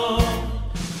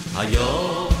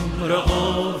 Hayom ro'o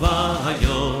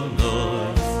v'hayom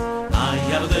nois,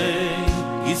 Hayardei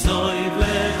Yisoiv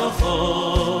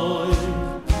lechochoy,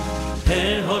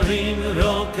 Hehorim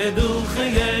rokedu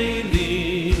chayeli,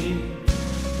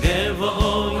 Gevo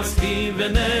iski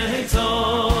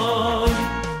v'neitzoi,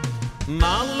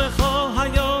 Malecho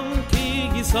hayom ki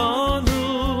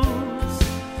yisonus,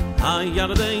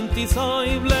 Hayardein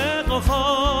tisoiv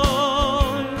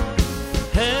lechochoy,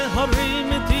 Hehorim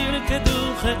tirkedu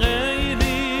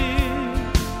chayeli,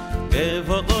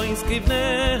 Gevo iski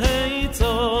v'neitzoi,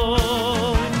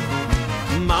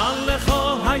 Malecho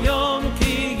hayom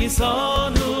ki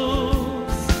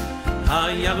yisonus,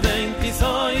 Hayardein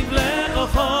tisoiv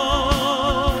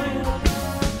lechochoy,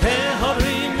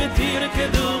 Hehorim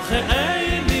tirkedu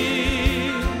chayeli,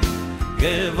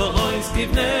 Gevo iski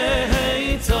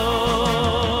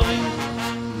v'neitzoi,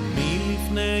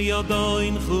 Milifnei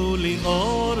yodoin chuli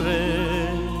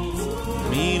oretz,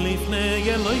 Milifnei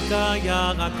Eloika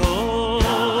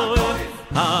Yaakov,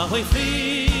 Ahoichi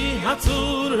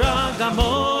hatzura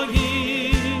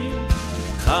gamoyim,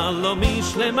 Chalomi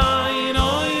shlemayim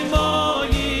oy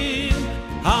moyim,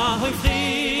 Ahoichi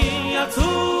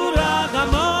hatzura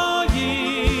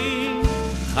gamoyim,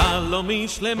 Chalomi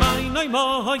shlemayim oy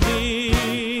moyim.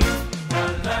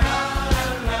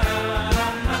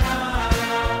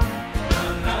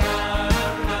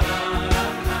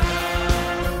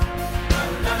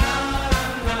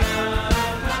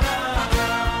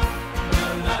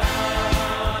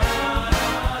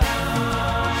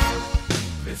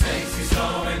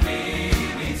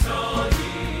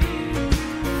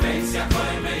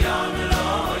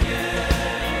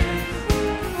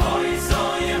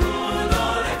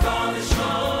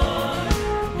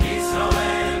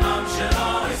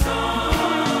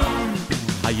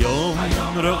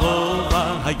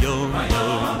 Hayom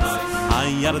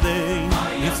Hayardei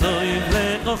Yitzoiv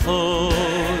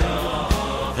lechochoy,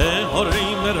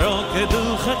 Hehorim rokedu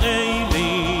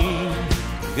chayeli,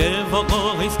 Gevo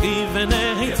iski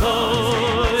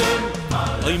v'neitzoi,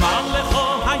 Oy malecho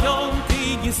hayom ki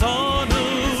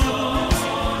yisonus,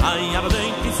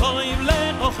 Hayardei Yitzoiv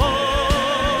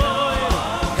lechochoy,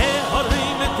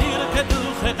 Hehorim tirkedu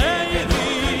chayeli,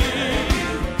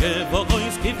 Gevo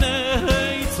iski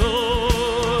v'neitzoi.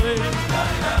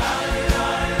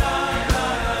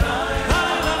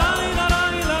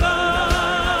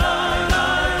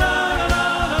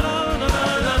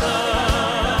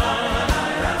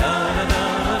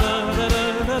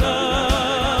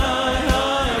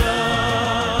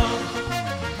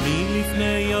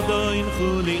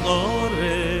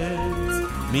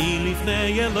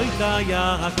 Eloika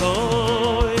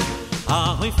Yaakov,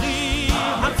 Ahoichi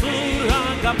hatzura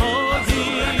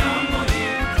gamoyim,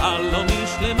 Chalomi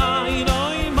shlemayim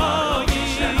oy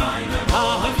moyim,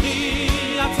 Ahoichi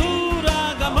hatzura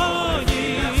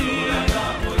gamoyim,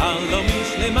 Chalomi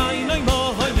shlemayim oy moyim.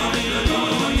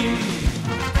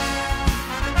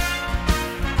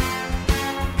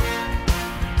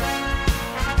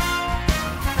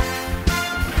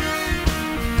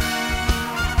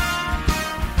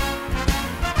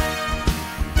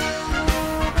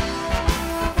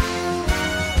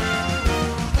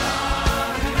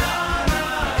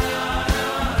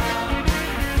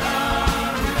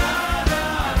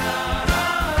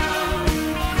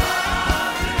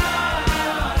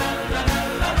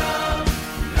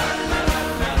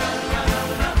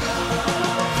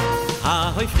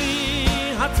 ahoy fri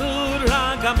hatur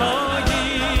agamoyi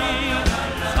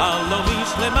allo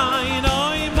mishlema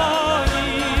inoy moyi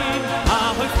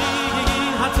ahoy fri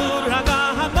hatur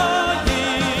agamoyi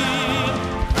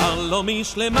allo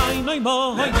mishlema inoy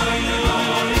moyi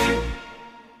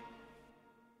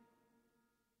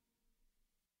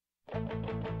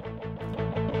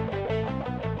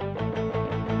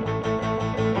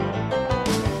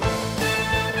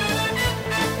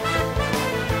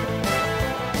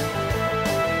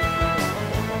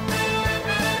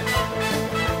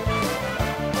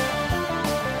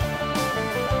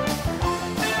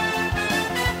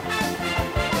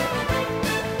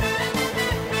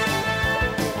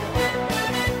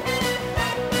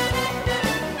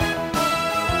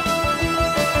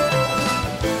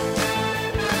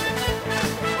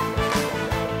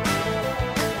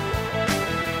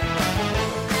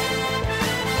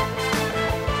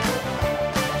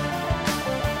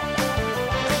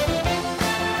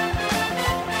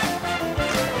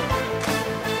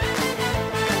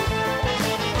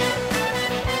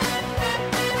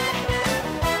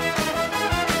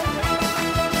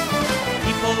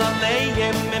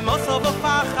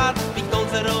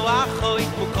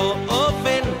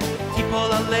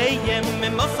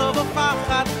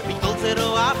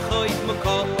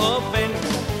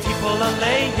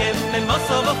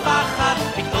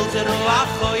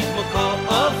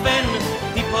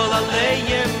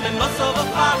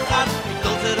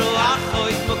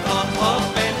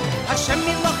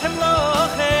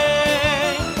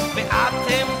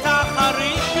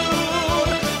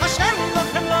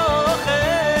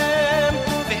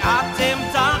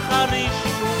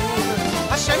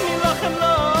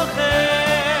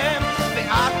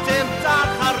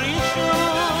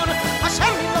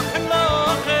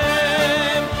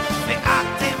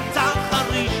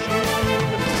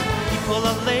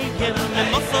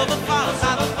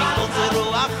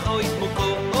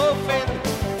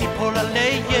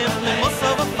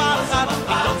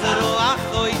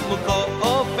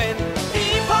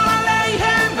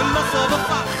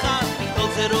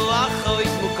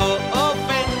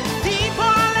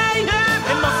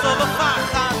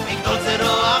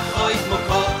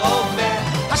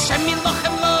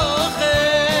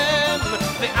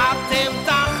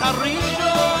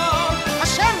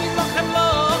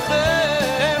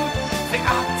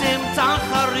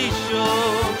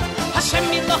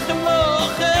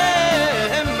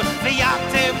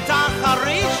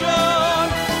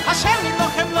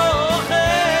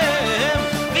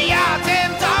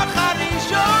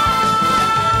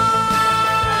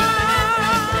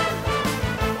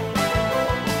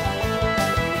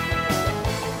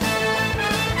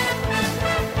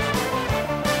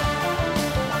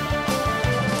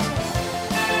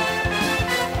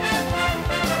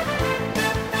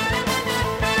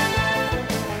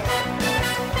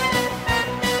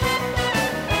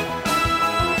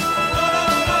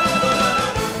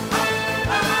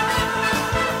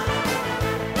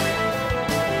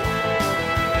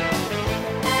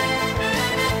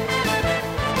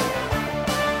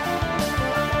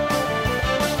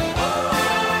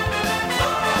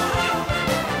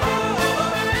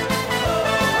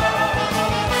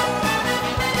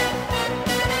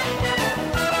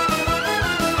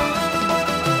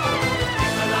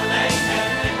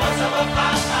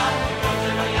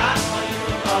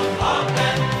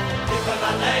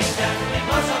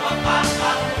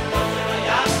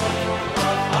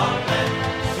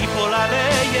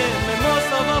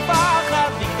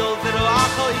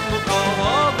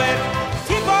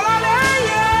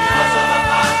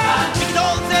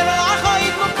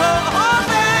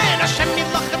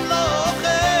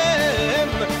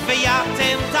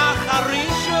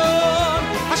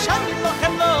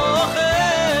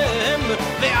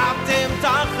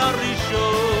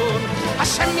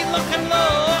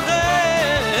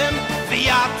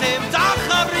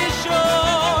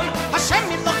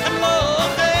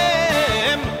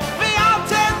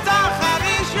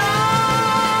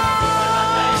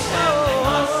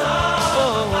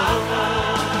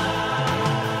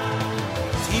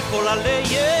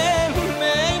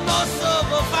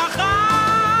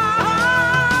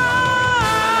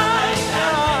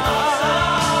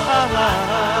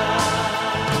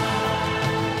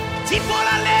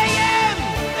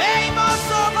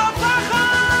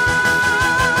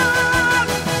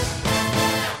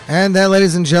And that,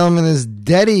 ladies and gentlemen, is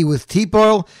Daddy with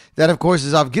T-Poil. That, of course,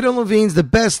 is off Gideon Levine's The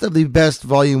Best of the Best,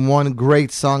 Volume 1.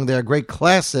 Great song there, great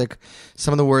classic.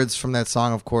 Some of the words from that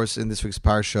song, of course, in this week's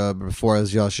Parsha, before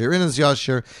as Yashir, in as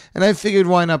Yashir. And I figured,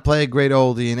 why not play a great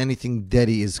oldie, and anything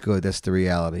Daddy is good. That's the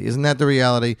reality. Isn't that the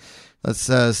reality?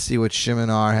 Let's see what Shimon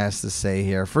R has to say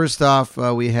here. First off,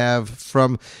 we have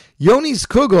from Yoni's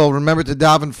Kugel, remember to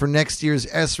daven for next year's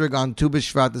Esrig on Tu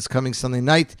B'Shvat this coming Sunday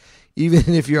night,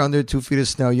 even if you're under 2 feet of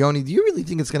snow. Yoni, do you really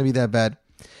think it's going to be that bad?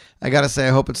 I got to say,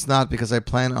 I hope it's not, because I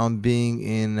plan on being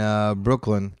in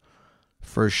Brooklyn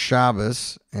for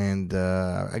Shabbos, and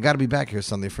I got to be back here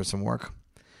Sunday for some work.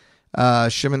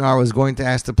 Shimon R was going to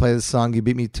ask to play the song. You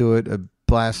beat me to it. A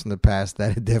blast from the past.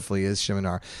 That it definitely is, Shimon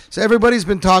R. So everybody's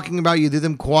been talking about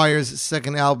Yedidim Choir's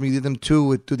second album, Yedidim 2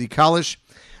 with Dudi Kalish.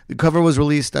 The cover was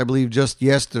released, I believe, just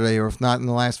yesterday, or if not in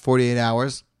the last 48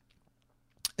 hours.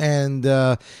 And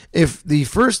if the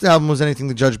first album was anything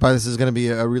to judge by, this is going to be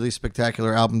a really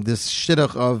spectacular album. This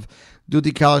shidduch of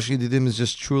Dudi Kalish Yedidim is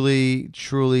just truly,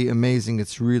 truly amazing.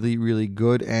 It's really, really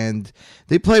good, and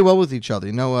they play well with each other.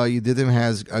 You know, Yedidim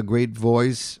has a great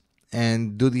voice,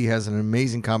 and Dudi has an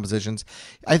amazing compositions.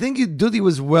 I think Dudi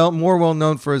was more well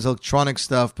known for his electronic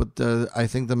stuff, but I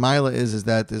think the Mila is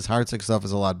that his Hartzik stuff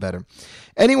is a lot better.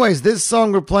 Anyways, this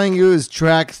song we're playing you is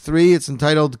track 3. It's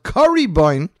entitled Curry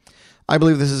Bun. I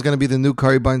believe this is going to be the new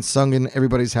Curry Bun sung in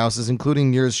everybody's houses,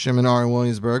 including yours, Shimon R. in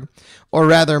Williamsburg, or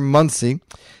rather Muncie.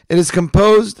 It is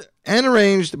composed and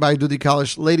arranged by Dudi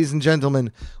Kalish. Ladies and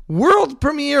gentlemen, world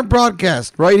premiere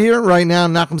broadcast right here, right now,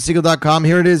 NachumSegal.com.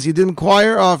 Here it is. Yedidim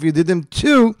Choir off Yedidim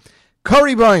 2,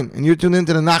 Curry Bun, and you're tuned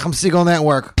into the Nachum Segal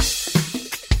Network.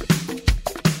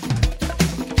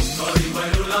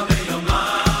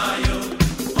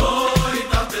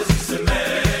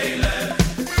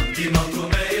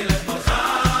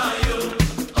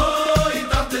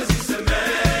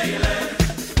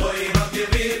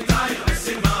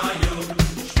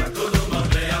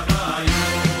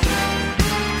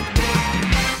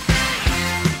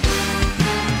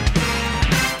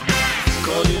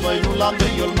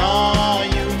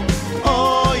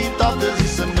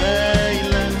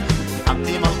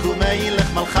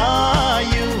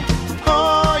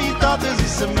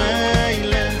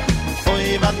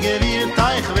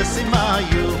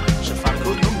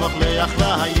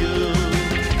 Malchayu,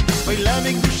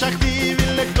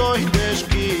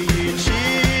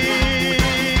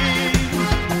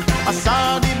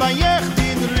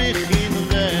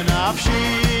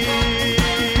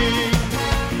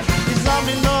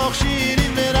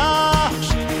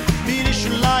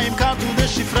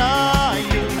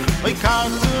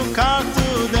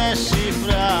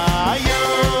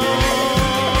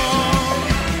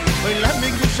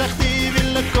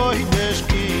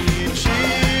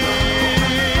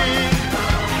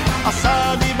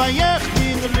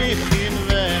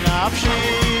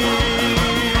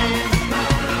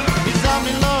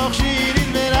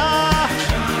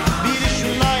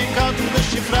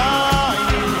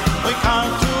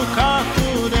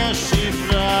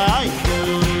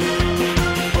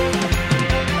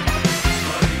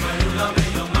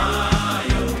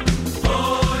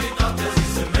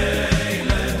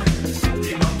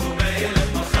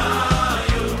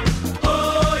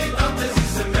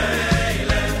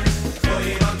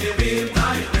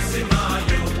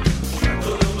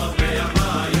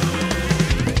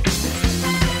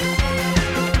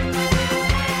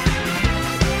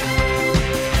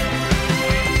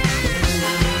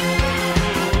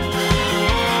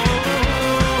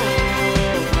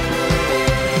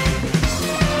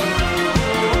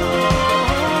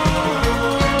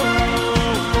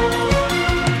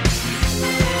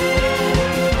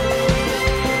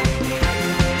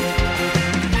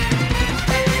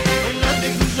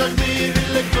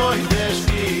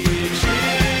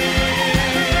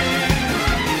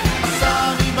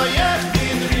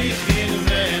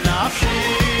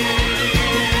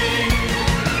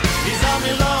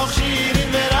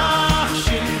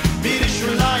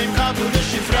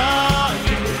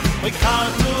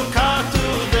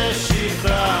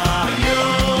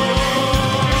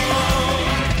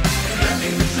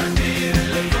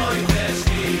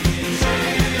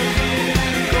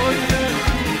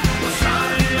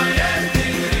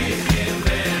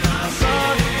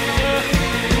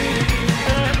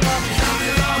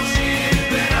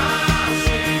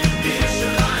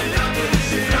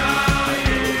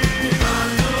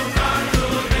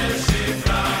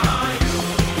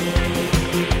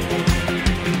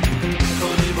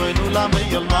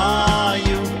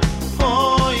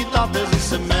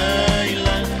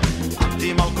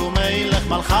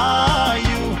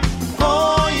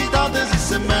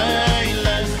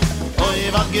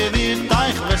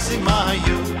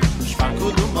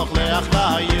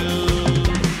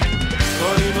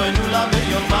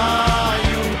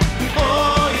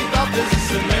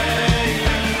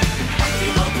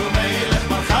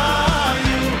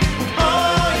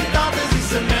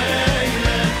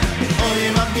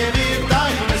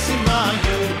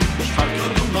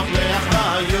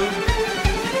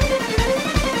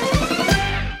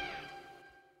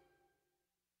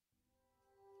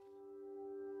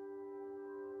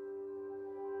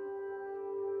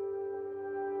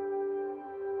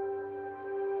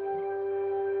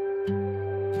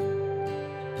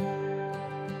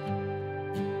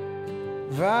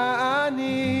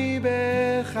 ואני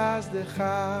בחסדך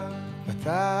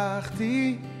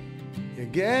פתחתי,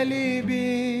 יגע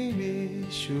ליבי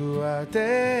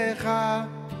בישועתך.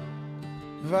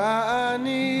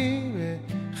 ואני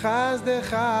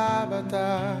בחסדך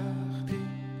פתחתי,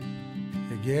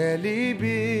 יגע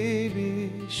ליבי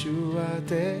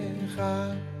בישועתך.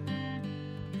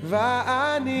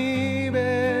 ואני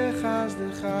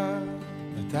בחסדך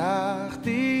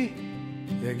פתחתי,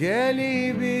 יגע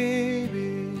ליבי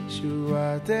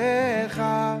בישועתך.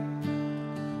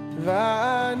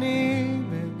 ואני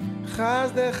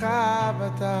בחסדך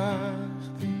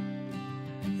פתחתי,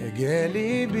 יגע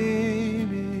ליבי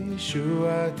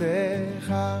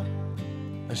בישועתך.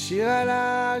 אשיר על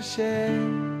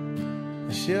השם,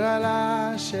 אשיר על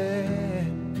השם,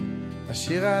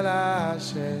 אשיר על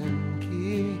השם,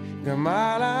 כי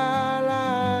גמל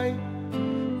עליי.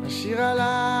 אשיר על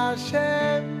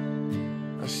השם,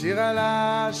 אשיר על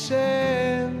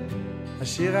השם,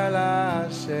 אשיר על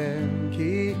השם,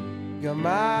 כי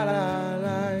גמל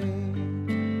עליי.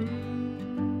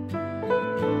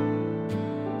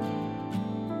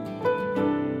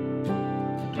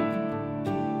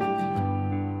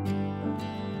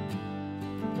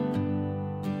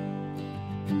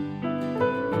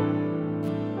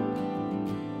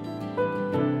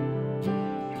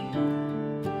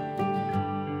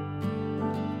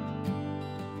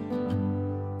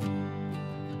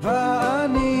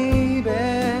 ואני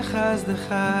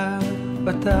בחסדך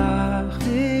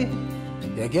פתחתי,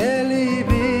 יגע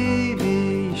ליבי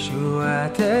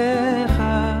בישועתך.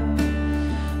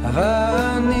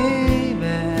 ואני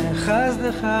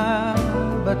בחסדך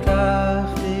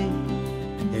פתחתי,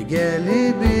 יגע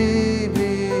ליבי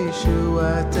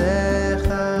בישועתך.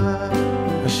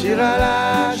 אשיר על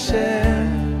השם,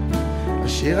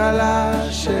 אשיר על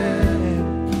השם,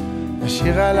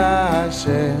 אשיר על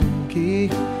השם, כי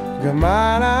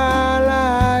גמל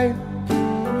עליי.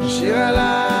 אשיר על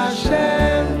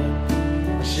השם,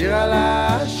 אשיר על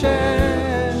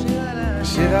השם,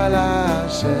 אשיר על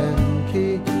השם,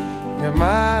 כי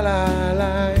גמל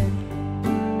עליי.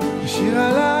 אשיר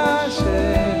על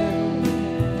השם,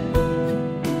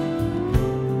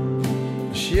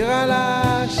 אשיר על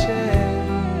השם,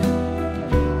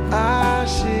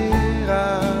 אשיר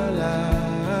על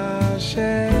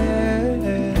השם.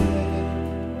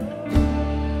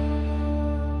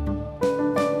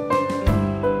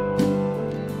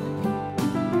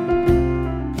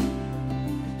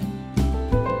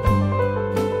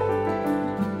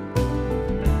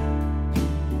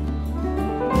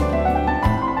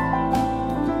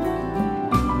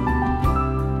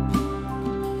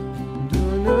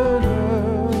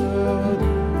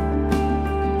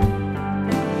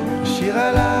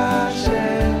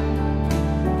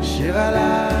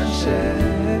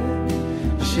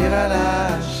 אשיר על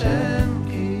השם,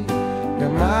 כי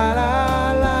גמל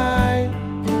עליי.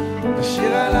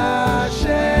 אשיר על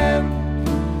השם,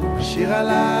 אשיר על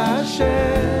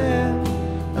השם,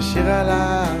 אשיר על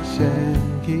השם,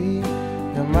 כי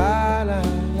גמל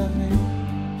עליי.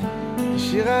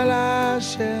 אשיר על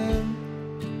השם,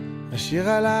 אשיר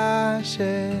על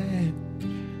השם,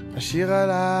 אשיר על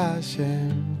השם,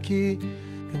 כי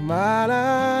גמל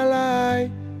עליי.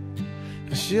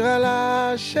 אשיר על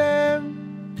השם,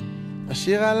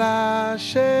 אשיר על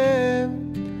השם,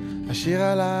 אשיר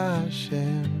על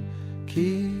השם,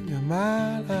 כי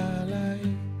גמל עליי.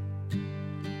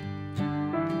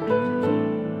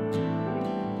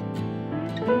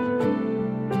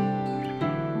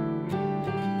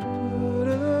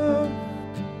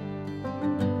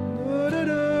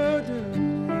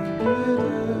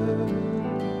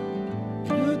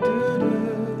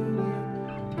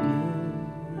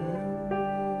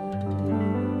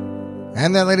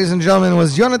 And that, ladies and gentlemen,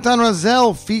 was Yonatan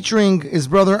Razel featuring his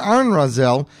brother Aaron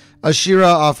Razel, a shira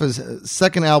off his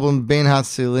second album, Bein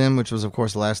HaTzilim, which was, of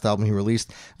course, the last album he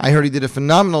released. I heard he did a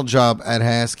phenomenal job at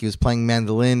HASC. He was playing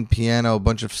mandolin, piano, a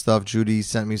bunch of stuff. Judy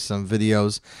sent me some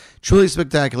videos. Truly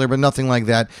spectacular, but nothing like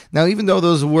that. Now, even though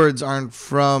those words aren't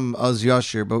from Oz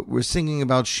Yashir, but we're singing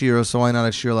about shira, so why not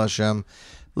a shir Hashem?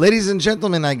 Ladies and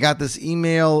gentlemen, I got this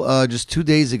email just 2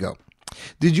 days ago.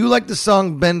 Did you like the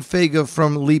song Ben Fega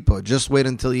from Lipa? Just wait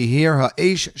until you hear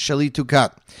Ha'esh Shali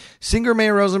Tukat. Singer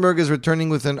Meir Rosenberg is returning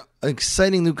with an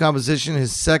exciting new composition,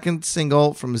 his second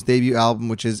single from his debut album,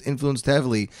 which is influenced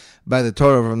heavily by the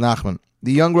Torah of Rav Nachman.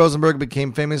 The young Rosenberg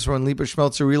became famous when Lipa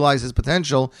Schmelzer realized his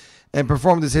potential and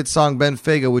performed his hit song Ben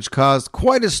Fega, which caused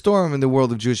quite a storm in the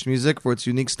world of Jewish music for its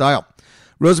unique style.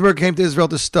 Rosenberg came to Israel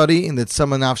to study in the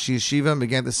Tzemach Nafshi Yeshiva and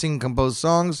began to sing and compose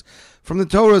songs from the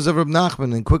Torahs of Reb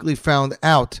Nachman, and quickly found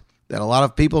out that a lot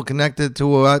of people connected to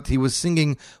what he was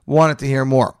singing wanted to hear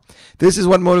more. This is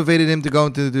what motivated him to go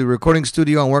into the recording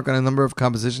studio and work on a number of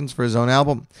compositions for his own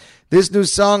album. This new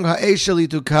song, Ha'esh Sheli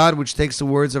Tukad, which takes the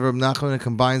words of Reb Nachman and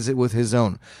combines it with his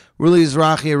own. Ruli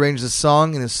Izrahi arranged the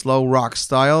song in a slow rock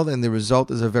style, and the result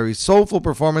is a very soulful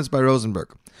performance by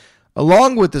Rosenberg.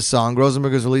 Along with the song,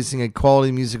 Rosenberg is releasing a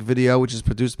quality music video, which is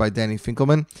produced by Danny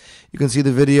Finkelman. You can see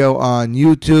the video on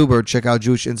YouTube or check out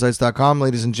JewishInsights.com,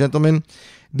 ladies and gentlemen.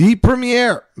 The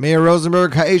premiere, Meir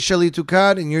Rosenberg, Ha'esh Sheli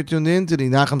Tukad, and you're tuned in to the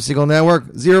Nachum Segal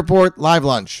Network, Z Report, Live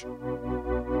Lunch.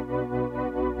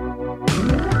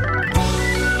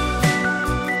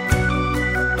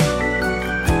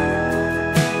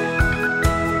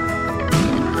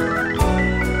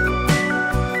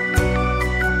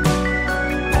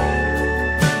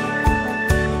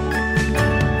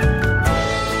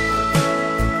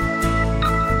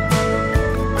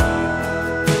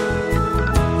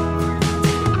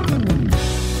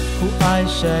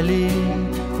 Shali,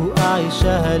 hu ai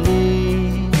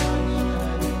shali,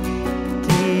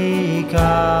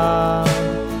 tika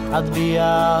ad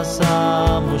biasa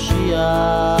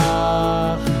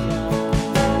Moshiach.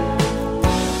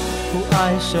 Hu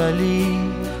ai shali,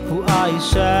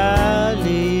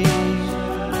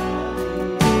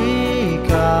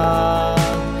 tika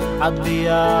ad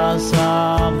biasa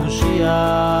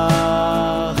Moshiach.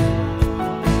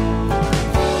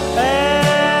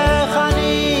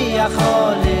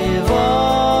 יכול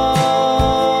לבוא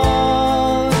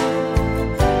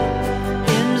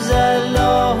אם זה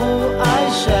לא הוא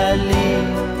אי שלי,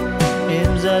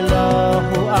 אם זה לא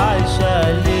הוא אי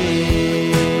שלי.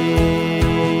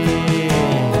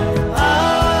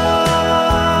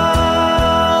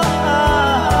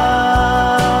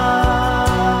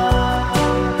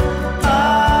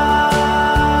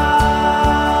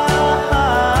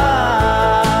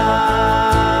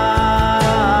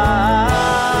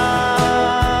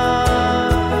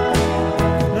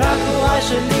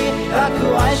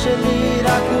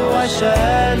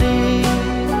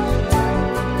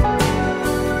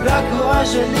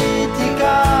 שלי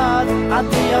תיקד עד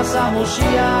ביasa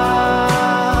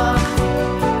מושיח.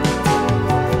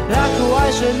 רק הוא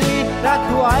אי שלי, רק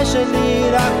הוא אי שלי,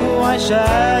 רק הוא אי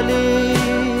שלי,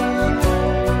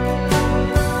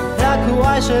 רק הוא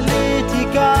אי שלי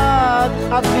תיקד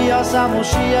עד ביasa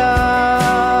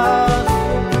מושיח.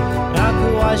 רק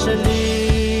הוא אי שלי,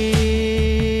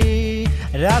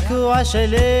 רק הוא אי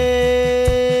שלי,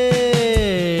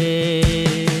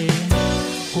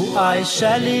 הוא אי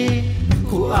שלי,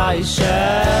 הוא אי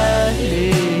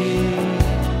שלי,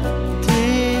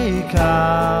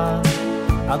 תיקה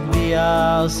עד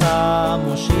ביasa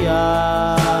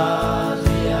מושיח.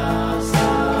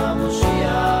 הוא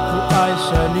אי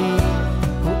שלי,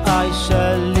 הוא אי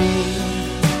שלי,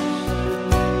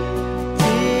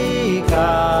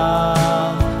 תיקה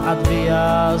עד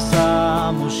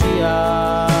ביasa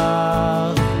מושיח.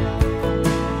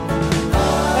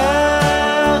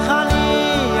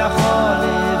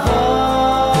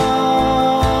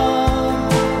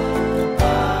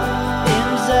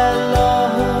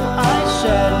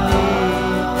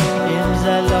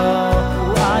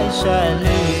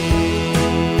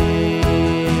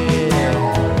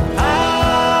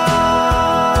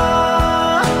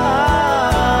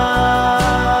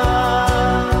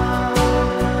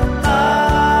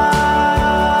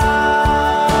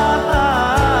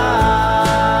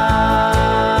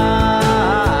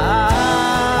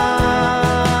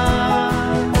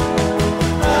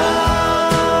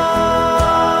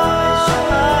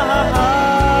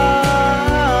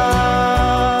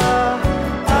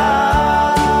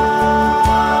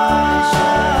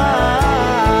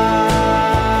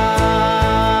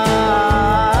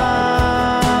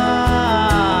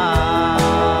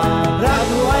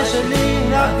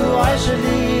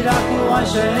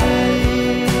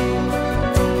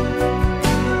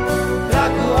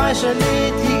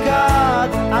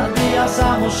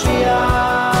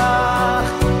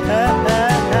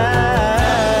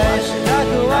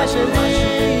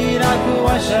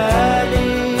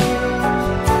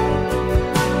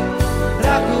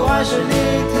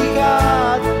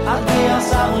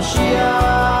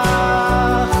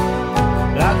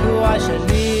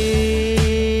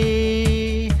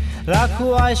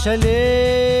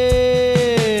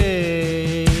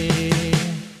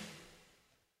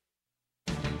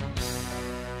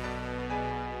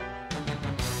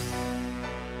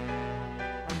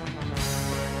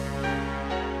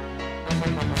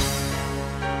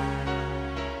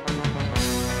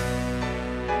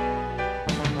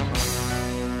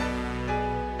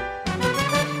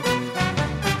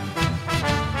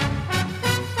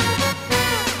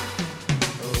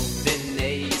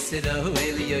 Yisro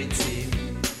Elioitzim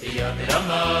Biyad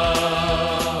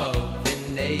Rama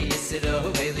B'nei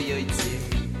Yisro Elioitzim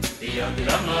Biyad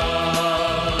Rama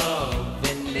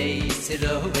B'nei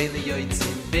Yisro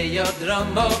Elioitzim Biyad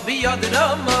Rama Biyad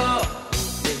Rama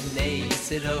B'nei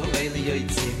Yisro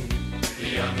Elioitzim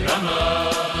Biyad Rama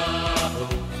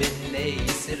B'nei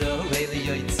Yisro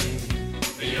Elioitzim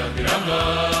Biyad Rama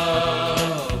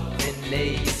B'nei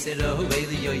Yisro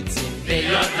Elioitzim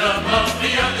Biyad Rama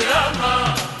Biyad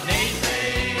Rama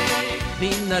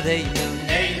Binareinu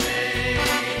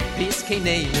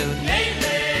Biskeneinu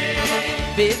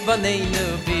Bibaneinu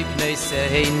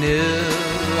Bibneiseinu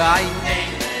Ay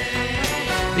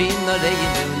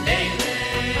Binareinu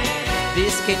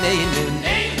Biskeneinu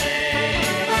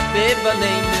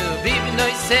Bibaneinu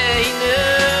Bibneiseinu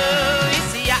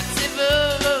Isi Yatzivu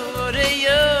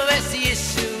Reyu Es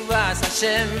Yeshua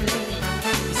Hashem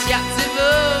Isi Yatzivu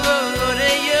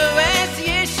Reyu Es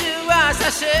Yeshua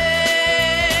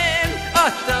Hashem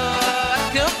Otto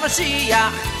Akum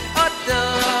Mashiach Otto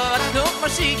Akum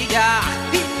Mashiach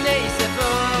Hinei Sebo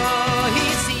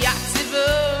Isi Yatzivu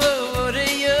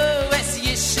Reyu Es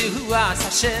Yeshua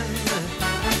Hashem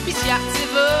Isi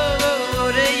Yatzivu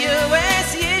Reyu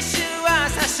Es Yeshua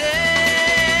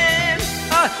Hashem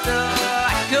Otto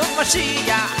Akum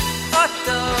Mashiach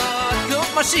Otto Akum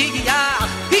Mashiach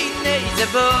Hinei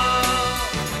Sebo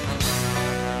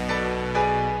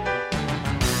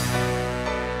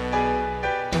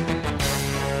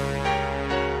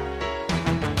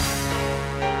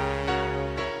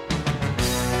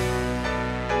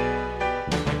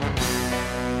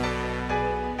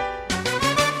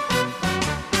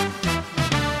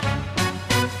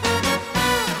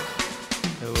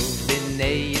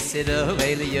Yisro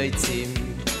Elioitzim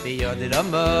Biyad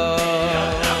Rama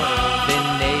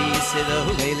B'nei Yisro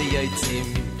Elioitzim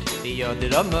Biyad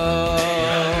Rama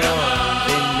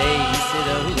B'nei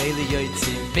Yisro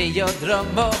Elioitzim Biyad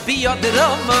Rama Biyad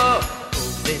Rama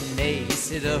B'nei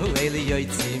Yisro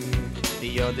Elioitzim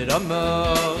Biyad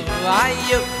Rama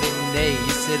Ayu B'nei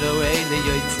Yisro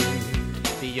Elioitzim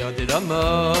Biyad Rama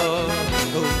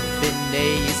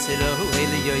B'nei Yisro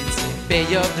Elioitzim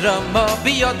Biyad Rama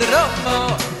Biyad Rama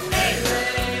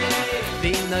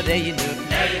Binareinu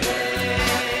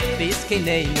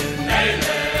Biskeneinu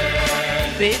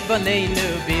Bibaneinu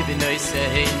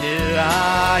Bibneiseinu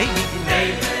Ay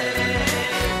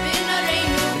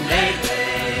Binareinu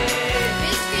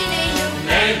Biskeneinu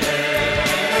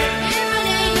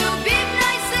Bibaneinu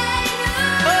Bibneiseinu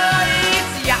Oy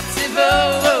It's Yatzivu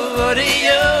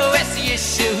Reyu Es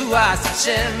Yeshua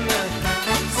Hashem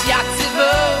It's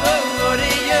Yatzivu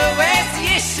Reyu Es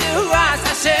Yeshua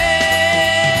Hashem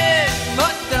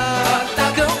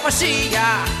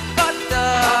Mashiach, Otto,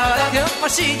 Akum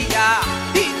Mashiach,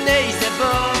 Hinei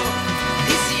Sebo,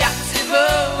 Is Yatzivu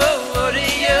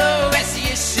Reyu Es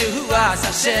Yeshua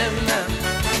Hashem,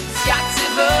 Is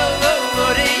Yatzivu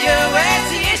Reyu Es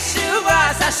Yeshua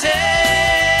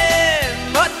Hashem,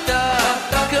 Otto,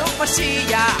 Akum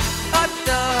Mashiach,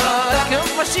 Otto, Akum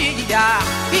Mashiach,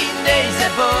 Hinei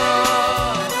Sebo.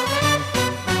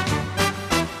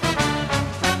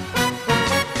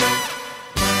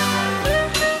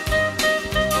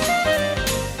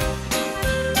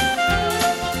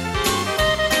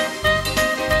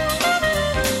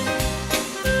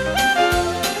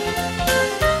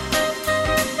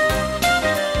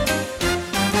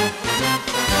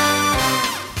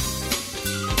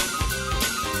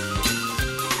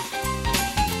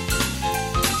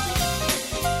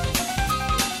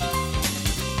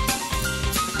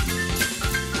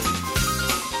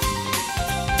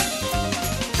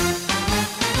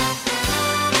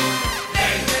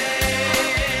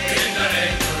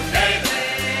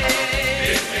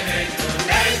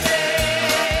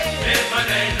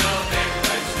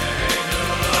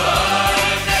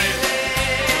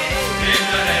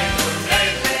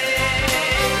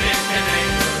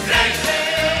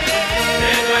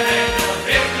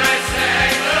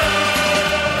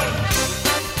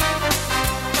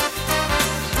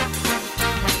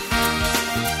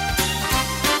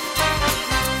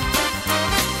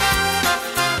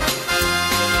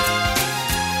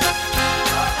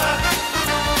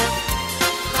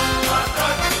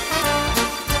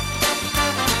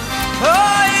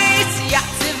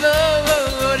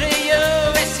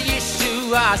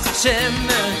 Hashem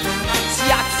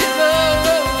Yatzivu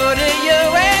Reyu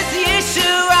Es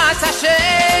Yeshua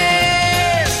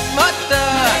Hashem Mata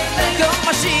Kum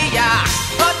Mashiach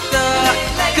Mata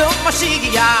Kum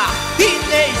Mashiach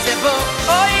Hinei Sebo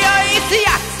Oy Oy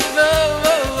Yatzivu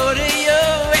Reyu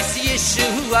Es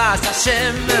Yeshua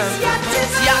Hashem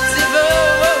Yatzivu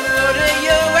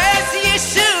Reyu Es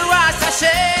Yeshua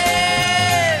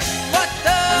Hashem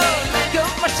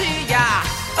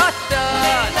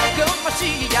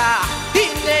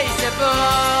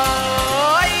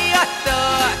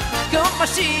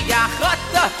Mashiach,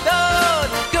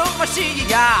 go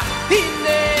Mashiach, hine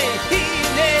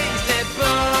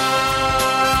zeba.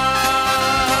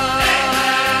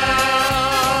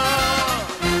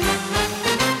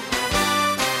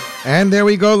 And there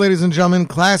we go, ladies and gentlemen.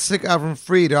 Classic Avram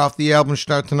Fried off the album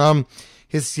Shtartanam.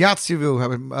 His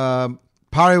Yatzivu.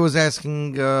 Pari was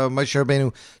asking Moshe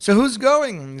Rabbeinu, so who's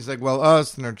going? And he's like, well,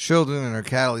 us and our children and our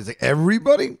cattle. He's like,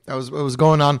 everybody? That was what was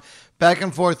going on back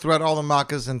and forth throughout all the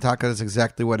Makkahs and Taka. That's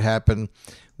exactly what happened.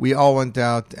 We all went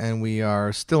out, and we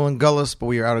are still in Gullus, but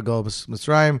we are out of Gullus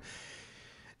Mitzrayim.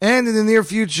 And in the near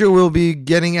future, we'll be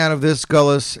getting out of this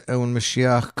Gullus, and when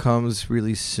Mashiach comes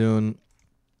really soon.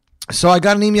 So I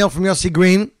got an email from Yossi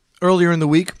Green earlier in the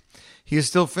week. He is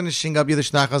still finishing up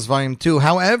Yiddish Nachas Volume 2.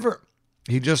 However,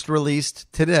 he just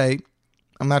released today.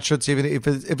 I'm not sure if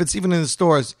it's even in the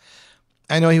stores.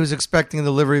 I know he was expecting a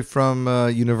delivery from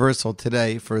Universal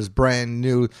today for his brand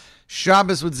new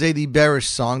Shabbos with Zadie Berish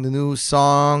song. The new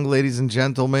song, ladies and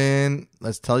gentlemen,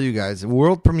 let's tell you guys, a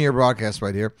world premiere broadcast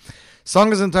right here.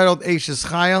 Song is entitled Eishes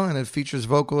Chayil, and it features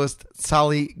vocalist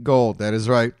Sally Gold. That is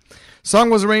right. Song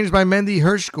was arranged by Mendy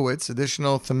Hershkowitz.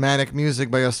 Additional thematic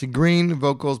music by Yossi Green.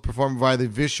 Vocals performed via the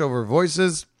Vishover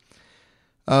Voices.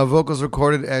 Vocals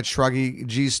recorded at Shragi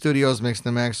G Studios, mixed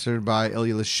and mastered by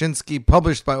Ilya Lashinsky,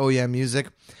 published by OEM Music.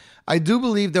 I do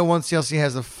believe that once Yossi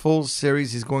has a full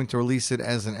series, he's going to release it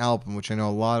as an album, which I know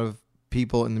a lot of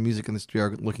people in the music industry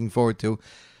are looking forward to.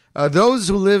 Those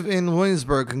who live in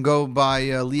Williamsburg can go by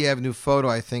Lee Avenue Photo,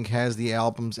 I think, has the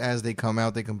albums as they come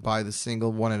out. They can buy the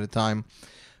single one at a time.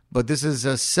 But this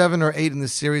is 7 or 8 in the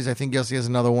series. I think Yossi has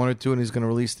another 1 or 2, and he's going to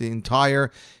release the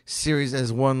entire series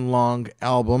as one long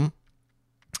album.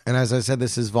 And as I said,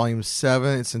 this is Volume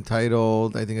 7. It's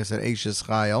entitled, I think I said, Eishes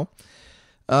Chayil.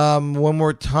 One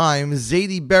more time,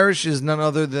 Zadie Berish is none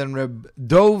other than Reb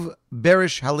Dov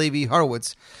Berish Halevi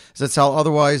Horowitz. Zatzal,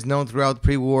 otherwise known throughout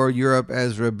pre-war Europe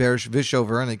as Reb Berish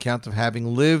Vishover, on account of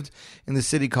having lived in the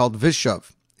city called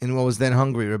Vishov, in what was then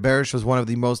Hungary. Reb Berish was one of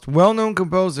the most well-known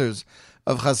composers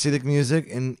of Hasidic music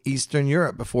in Eastern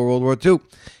Europe before World War II.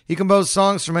 He composed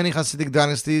songs for many Hasidic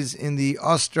dynasties in the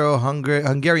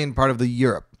Austro-Hungarian part of the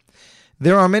Europe.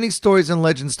 There are many stories and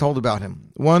legends told about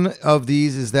him. One of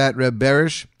these is that Reb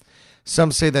Berish,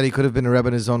 some say that he could have been a Rebbe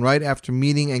in his own right, after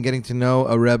meeting and getting to know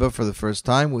a Rebbe for the first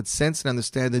time, would sense and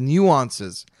understand the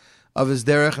nuances of his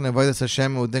derech and avodas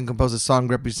Hashem, and would then compose a song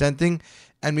representing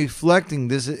and reflecting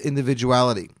this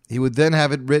individuality. He would then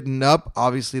have it written up.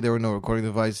 Obviously, there were no recording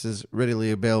devices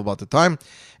readily available at the time,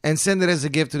 and send it as a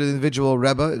gift to the individual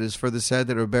Rebbe. It is further said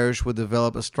that Reb Berish would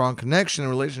develop a strong connection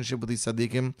and relationship with the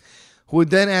Tzaddikim, who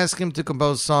would then ask him to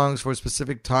compose songs for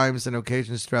specific times and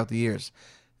occasions throughout the years.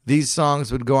 These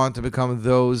songs would go on to become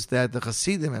those that the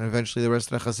Hasidim and eventually the rest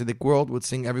of the Hasidic world would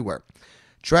sing everywhere.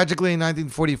 Tragically, in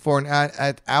 1944,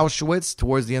 at Auschwitz,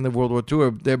 towards the end of World War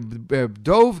II,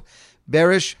 Dov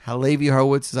Berish Halevi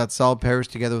Horowitz Zatzal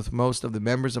perished together with most of the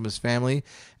members of his family,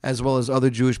 as well as other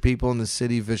Jewish people in the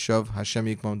city Vishov, Hashem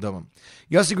Yikmon Domim.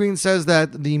 Yossi Green says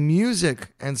that the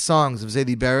music and songs of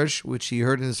Zadie Berish, which he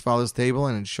heard in his father's table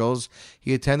and in shows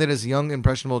he attended as a young,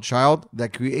 impressionable child,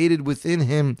 that created within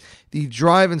him the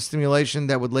drive and stimulation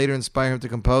that would later inspire him to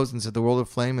compose and set the world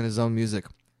aflame in his own music.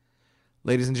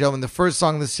 Ladies and gentlemen, the first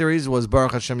song in the series was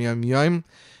Baruch Hashem Yom Yom,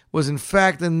 was in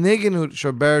fact a nigenut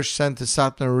Berish sent to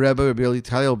Satmar Rebbe Rabbi Eli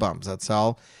Teitelbaum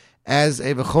Zatzal as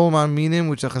a V'chol Man Minim,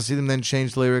 which the Hasidim then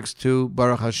changed lyrics to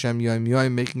Baruch Hashem Yom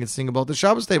Yom, making it singable at the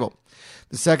Shabbos table.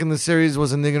 The second in the series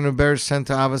was a nigenut Berish sent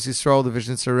to Avos Yisrael, the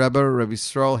Vishnitzer Rebbe Rabbi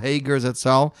Yisrael Hager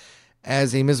Zatzal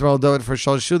as a Mizmor David for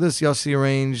Shal Shudas. Yossi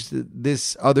arranged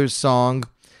this other song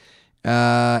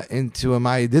into a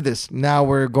Maya did this. Now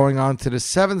we're going on to the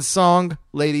 7th song,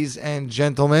 ladies and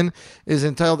gentlemen, is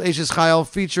entitled Eishes Chayil,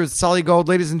 features Sally Gold.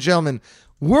 Ladies and gentlemen,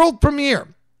 world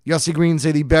premiere. Yossi Green,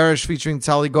 Zadie Berish featuring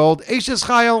Sally Gold, Eishes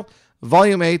Chayil,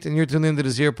 Volume 8, and you're tuned into the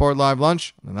Zierport Live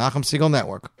Lunch on the Nachum Segal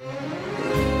Network.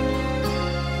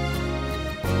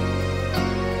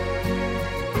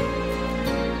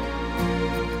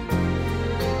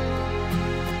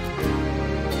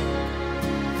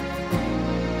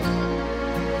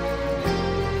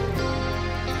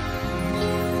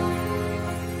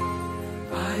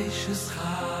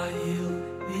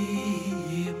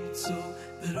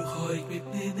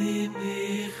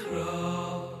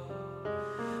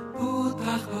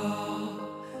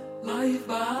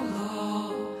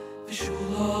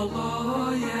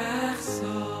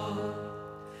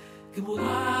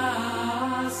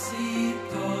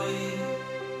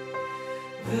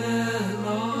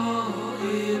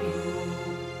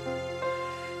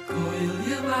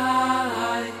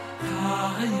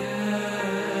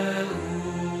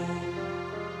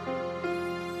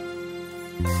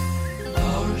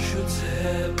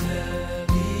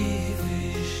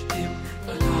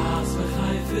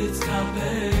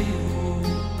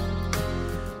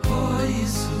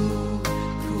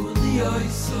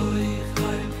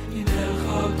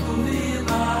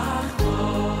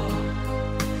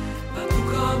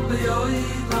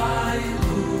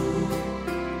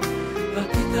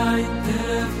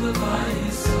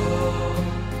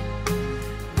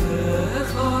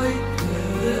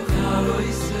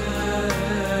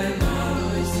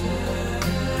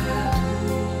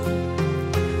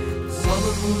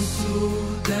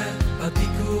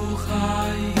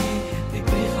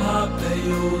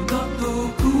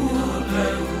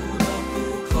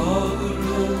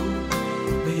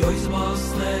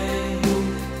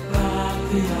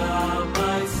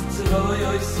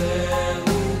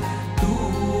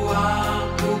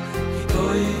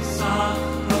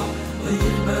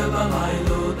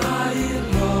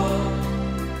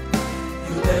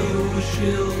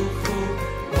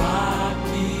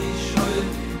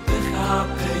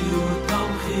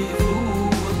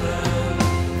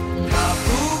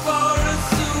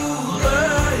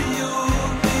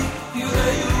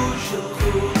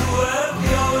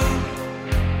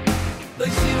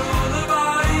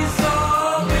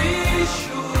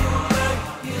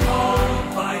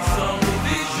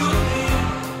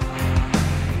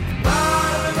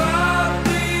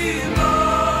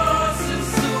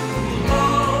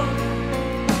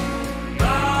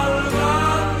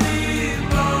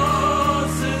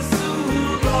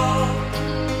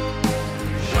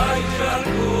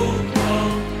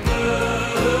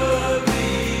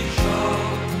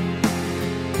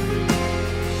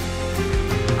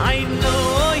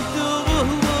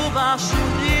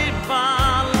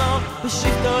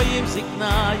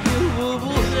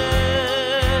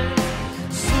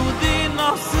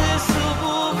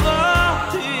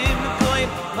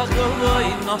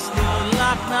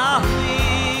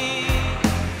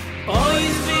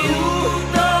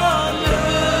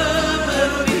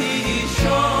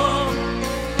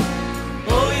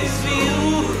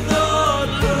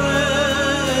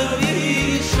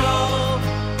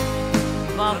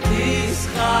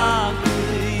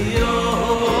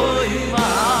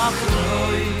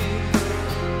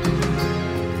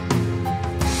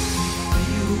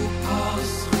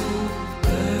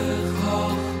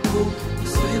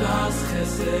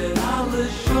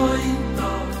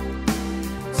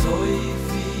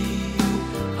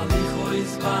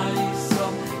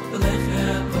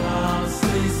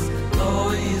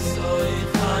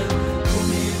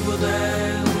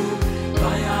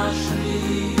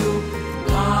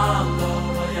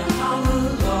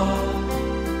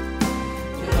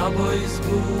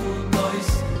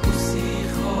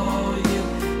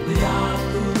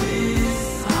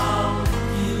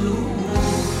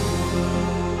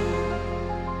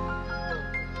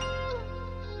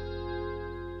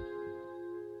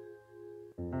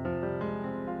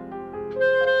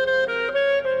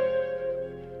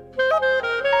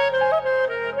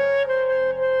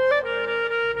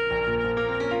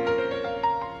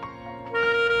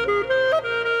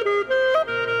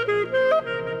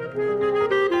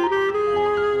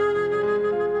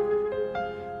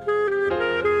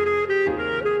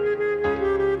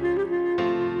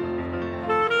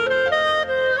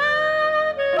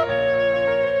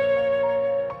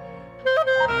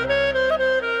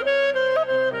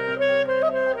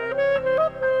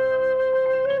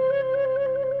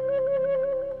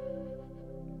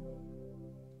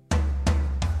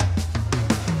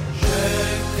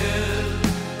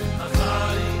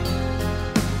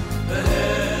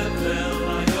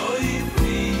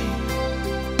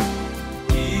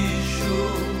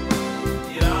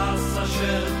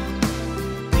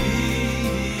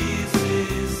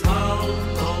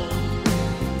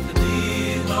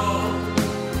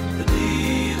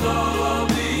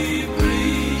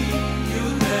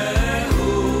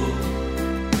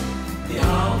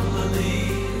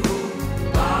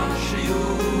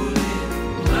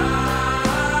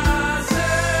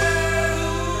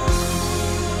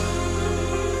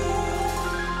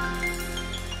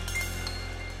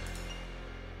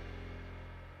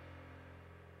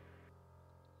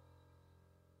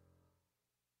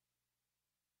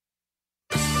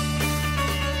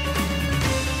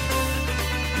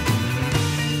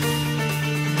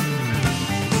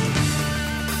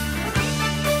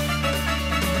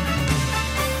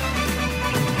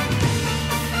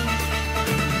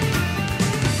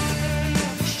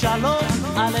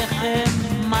 שלום עליכם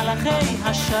מלאכי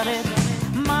השרת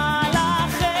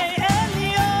מלאכי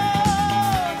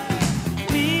עליון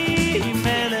מי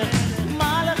מלך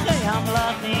מלאכי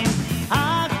המלאכים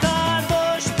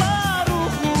הקדוש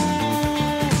ברוך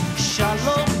הוא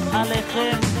שלום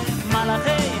עליכם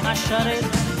מלאכי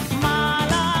השרת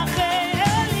מלאכי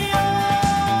עליון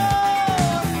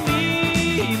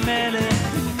מי מלך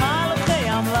מלאכי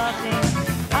המלאכים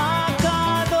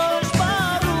הקדוש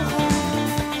ברוך הוא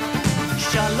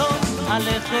שלום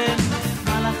עליכם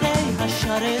מלאכי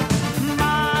השרת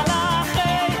מלאכי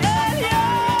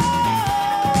עליון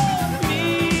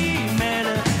מי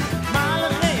מלך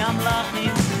מלאכי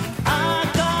המלאכים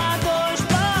הקדוש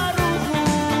ברוך הוא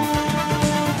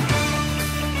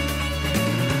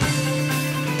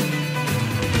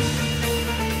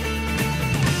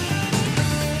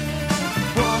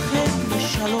בואכם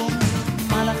בשלום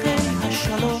מלאכי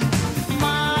השלום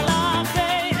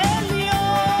מלאכי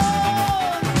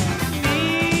עליון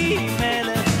מי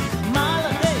מלך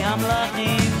מלאכי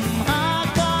המלאכים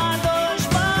הקדוש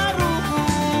ברוך הוא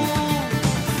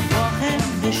בואכם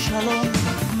בשלום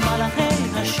מלאכי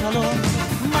השלום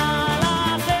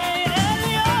מלאכי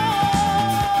עליון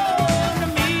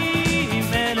מי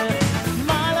מלך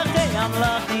מלאכי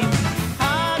המלאכים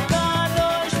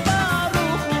הקדוש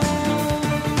ברוך הוא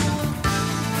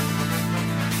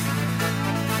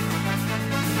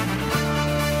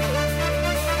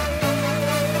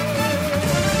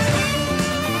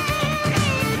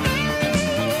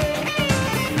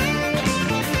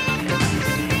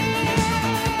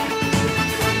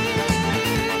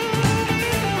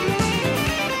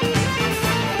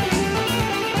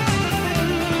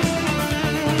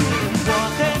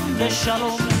בואכם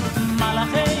בשלום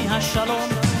מלאכי השלום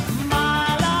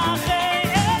מלאכי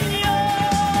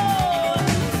עליון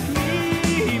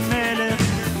מי מלך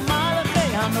מלאכי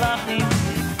המלאכים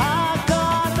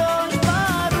הקדוש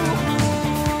ברוך הוא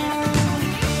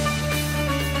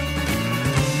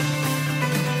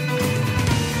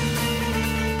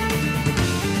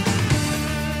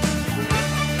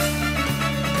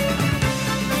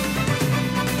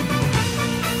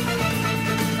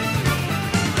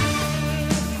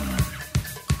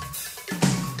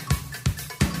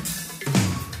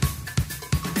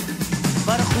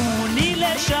ברכוני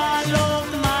לשלום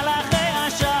מלאכי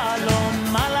השלום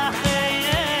מלאכי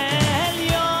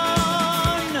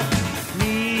עליון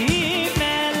מי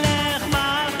מלך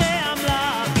מלכי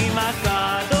המלאכים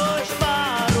הקדוש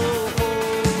ברוך הוא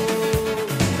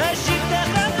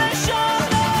ושבתכם לשלום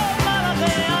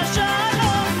מלאכי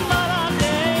השלום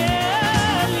מלאכי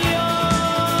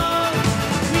עליון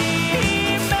מי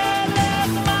מלך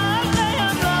מלכי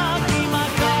המלאכים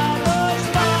הקדוש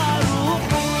ברוך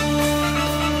הוא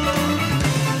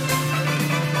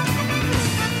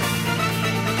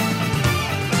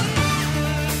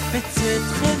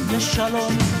בצאתכם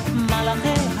לשלום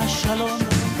מלאכי השלום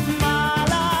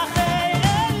מלאכי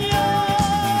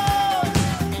עליון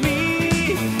מי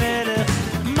מלך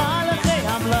מלאכי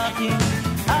המלאכים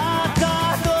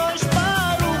הקדוש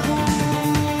ברוך הוא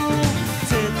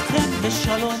צאתכם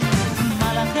לשלום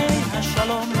מלאכי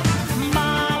השלום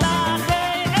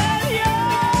מלאכי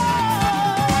עליון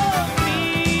מי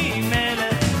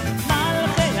מלך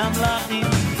מלאכי המלאכים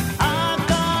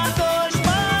הקדוש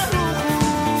ברוך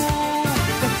הוא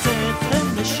בצאתכם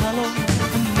לשלום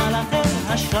מלאכי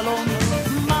השלום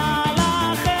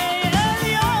מלאכי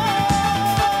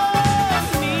עליון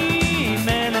מי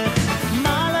מלך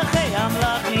מלאכי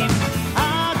המלאכים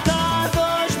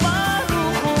הקדוש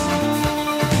ברוך הוא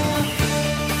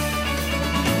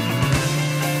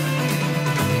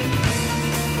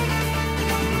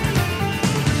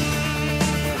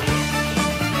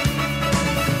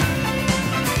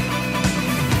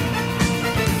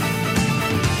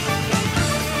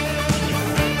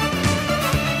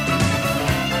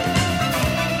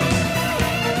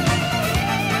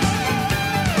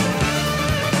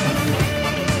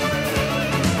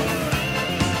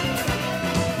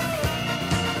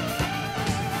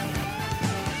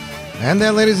And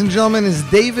that, ladies and gentlemen, is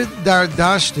David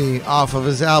Dardashti off of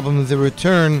his album The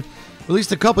Return,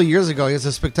 released a couple years ago. He has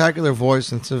a spectacular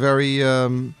voice, and it's a very, I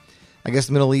guess,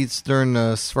 Middle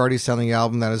Eastern, Sephardi-sounding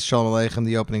album. That is Shalom Aleichem,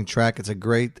 the opening track. It's a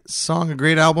great song, a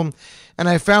great album, and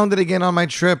I found it again on my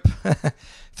trip.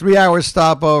 3 hours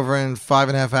stopover and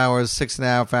 5.5 hours,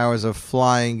 6.5 hours of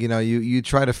flying. You know, you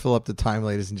try to fill up the time,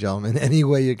 ladies and gentlemen, any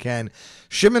way you can.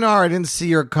 Shimon R, I didn't see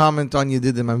your comment on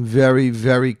Yedidim. I'm very,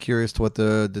 very curious to what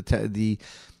the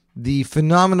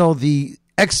phenomenal, the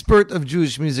expert of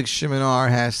Jewish music, Shimon R,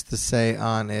 has to say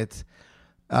on it.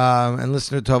 And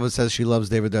listener Tova says she loves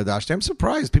David Dardashti. I'm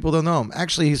surprised people don't know him.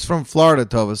 Actually, he's from Florida,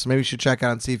 Tova, so maybe you should check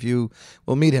out and see if you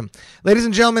will meet him. Ladies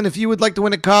and gentlemen, if you would like to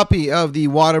win a copy of the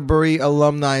Waterbury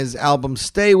Alumni's album,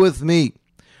 Stay With Me,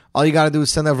 all you got to do is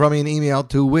send Avrami an email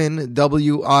to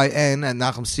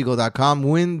winwin@nachumsegal.com.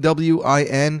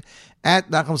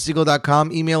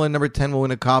 winwin@nachumsegal.com. Email in number 10 will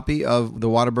win a copy of the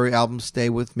Waterbury album, Stay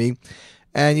With Me.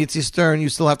 And Yitzi Stern, you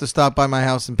still have to stop by my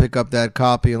house and pick up that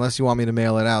copy unless you want me to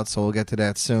mail it out, so we'll get to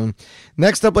that soon.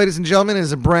 Next up, ladies and gentlemen,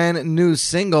 is a brand new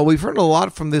single. We've heard a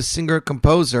lot from this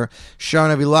singer-composer,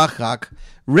 Sharon Avilachak,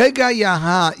 Rega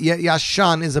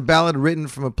Yashan is a ballad written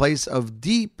from a place of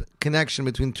deep connection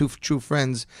between two true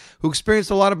friends who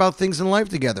experienced a lot about things in life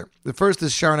together. The first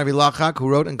is Sharon Avilachak, who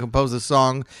wrote and composed the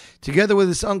song together with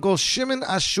his uncle Shimon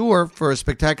Ashur for a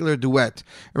spectacular duet.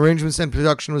 Arrangements and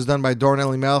production was done by Doron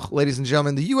Elimelech. Ladies and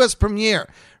gentlemen, the U.S. premiere,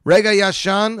 Rega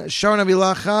Yashan, Sharon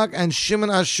Avilachak, and Shimon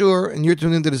Ashur, and you're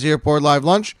tuned into the Z Report Live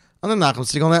Lunch on the Nachum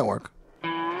Segal Network.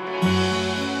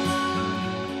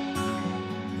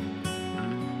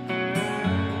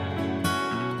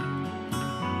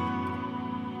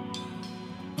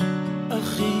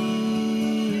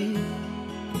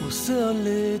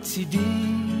 לצידי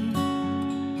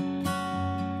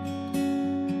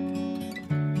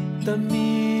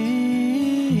תמיד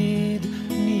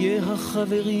נהיה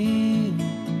החברים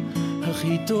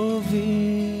הכי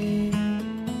טובים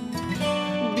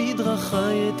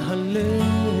בדרכי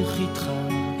אתהלך איתך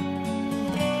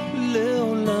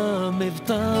לעולם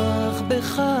אבטח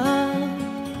בך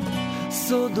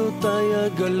סודותיי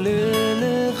אגלה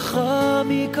לך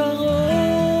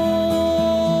מקרוב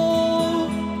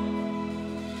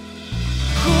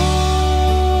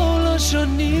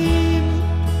שנים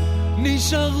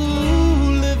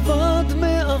נשארו לבד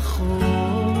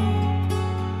מאחור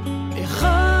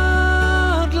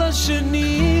אחד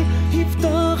לשני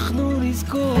הבטחנו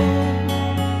לזכור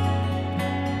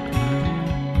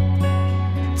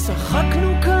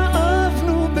צחקנו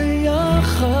כאבנו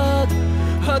ביחד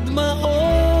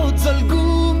הדמעות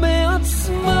זלגו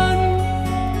מעצמן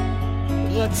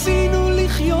רצינו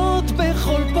לחיות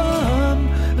בכל פעם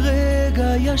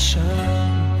רגע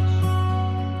ישר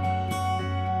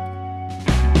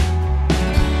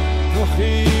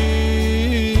אחי,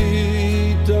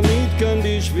 תמיד כאן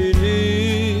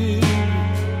בשבילי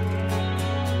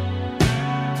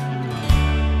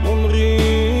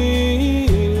אומרים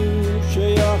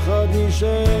שיחד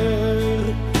נשאר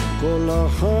כל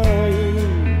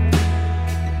החיים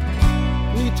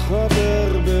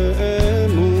נתחבר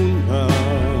באמונה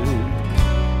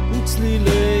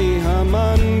וצלילי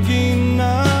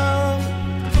המנגינה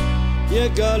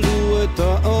יגלו את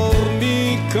האור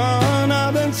מכאן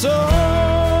עד אינסוף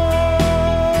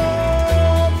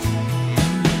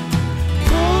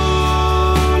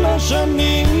כל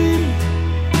השנים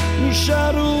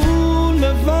נשארו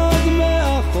לבד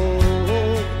מאחור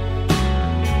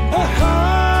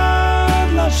אחד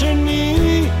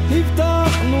לשני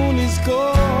הבטחנו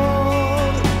לזכור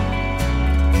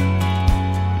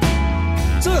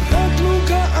צחקנו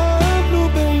כאבנו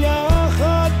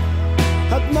ביחד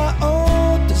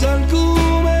הדמעות זלגו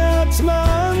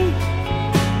מעצמן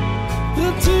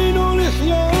רצינו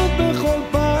לחיות בכל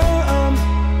פעם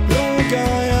רגע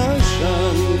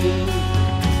ישן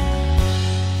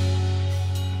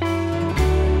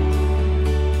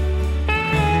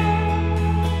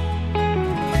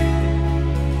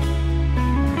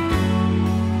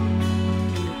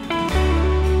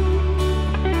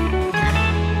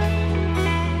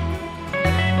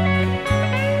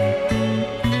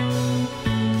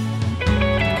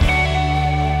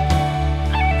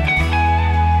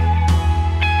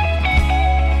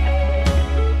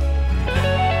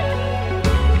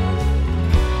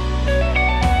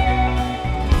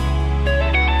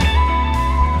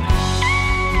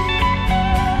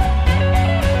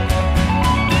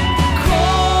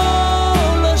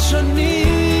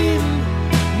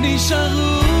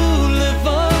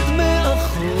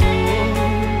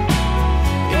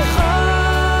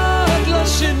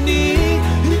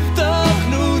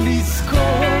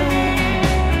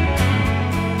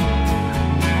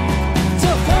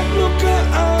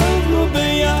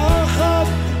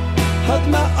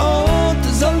הדמעות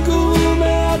זלגו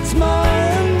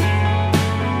מעצמן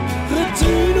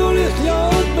רצינו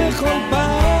לחיות בכל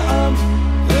פעם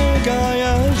רגע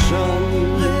ישן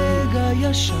רגע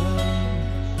ישן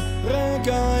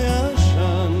רגע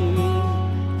ישן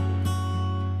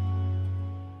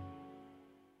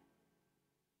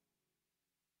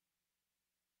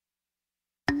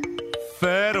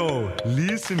Pharaoh,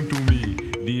 listen to me.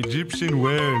 The Egyptian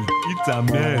world, it's a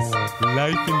mess.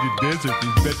 Life in the desert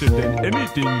is better than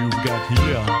anything you've got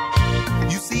here.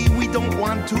 You see, we don't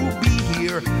want to be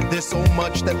here. There's so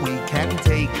much that we can't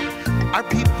take. Our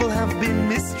people have been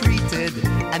mistreated,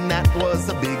 and that was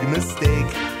a big mistake.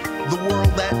 The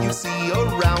world that you see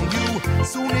around you,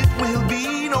 soon it will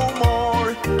be no more.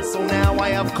 So now I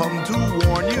have come to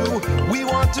warn you. We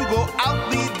want to go out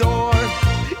the door,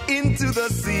 into the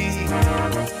sea,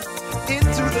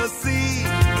 into the sea.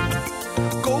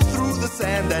 Go through the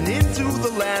sand and into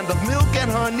the land of milk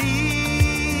and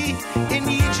honey. In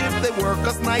Egypt they work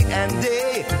us night and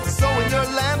day, so in their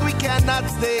land we cannot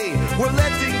stay. We're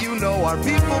letting you know our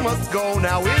people must go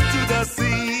now into the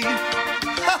sea.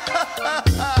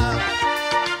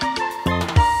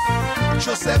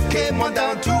 Joseph came on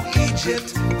down to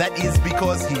Egypt, that is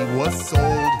because he was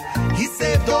sold. He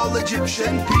saved all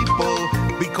Egyptian people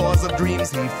because of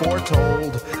dreams he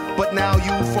foretold. But now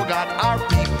you forgot our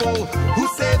people who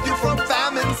saved you from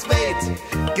famine's fate.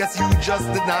 Guess you just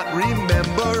did not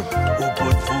remember who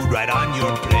put food right on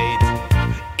your plate.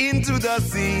 Into the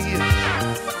sea,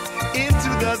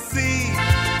 into the sea.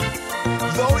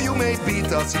 Though you may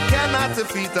beat us, you cannot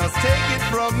defeat us, take it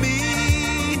from me.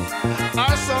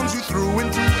 Our sons you threw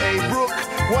into a brook.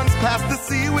 Once past the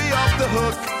sea, we off the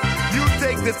hook. You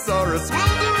take the Saurus,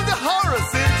 we'll do the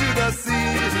Horus. Into the sea,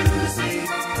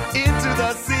 into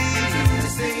the sea.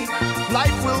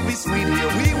 Life will be sweet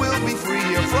here, we will be free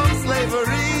here from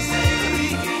slavery.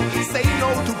 Say no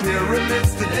to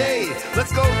pyramids today.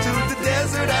 Let's go to the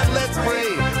desert and let's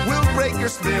pray. We'll break your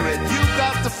spirit, you've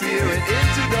got to fear it.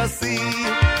 Into the sea.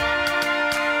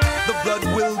 The blood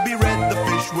will be red, the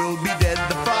fish will be dead,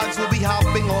 the frogs will be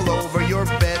hopping all over your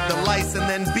bed, the lice and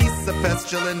then beasts of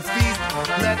pestilent feast.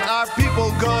 Let our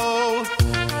people go.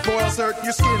 Boils hurt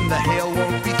your skin, the hail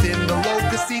won't be thin, the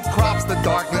locust eat crops, the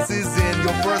darkness is in.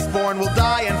 Your firstborn will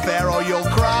die and Pharaoh you'll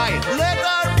cry. Let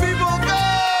our people go.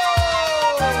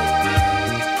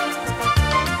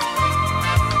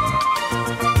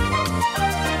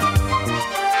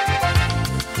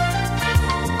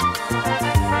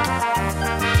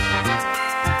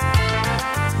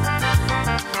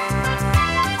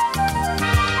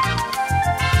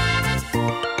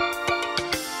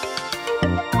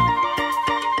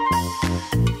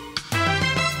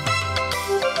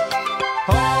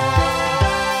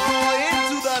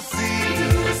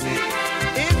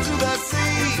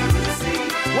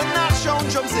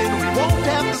 Jumps in, we won't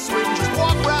have to swim, just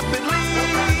walk rapidly.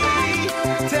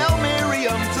 Tell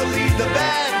Miriam to lead the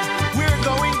band. We're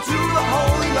going to the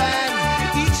Holy Land.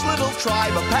 Each little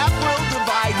tribe a path will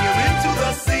divide here into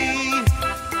the sea.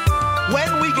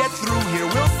 When we get through here,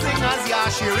 we'll sing Az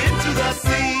Yashir into the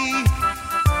sea.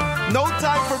 No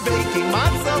time for baking,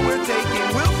 matzah we're taking.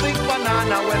 We'll think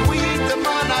banana when we eat the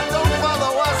manna. Don't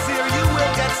follow us here, you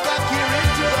will get stuck here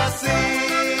into the sea.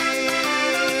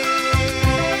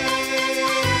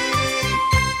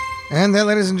 And that,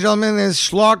 ladies and gentlemen, is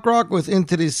Schlock Rock with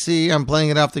Into the Sea. I'm playing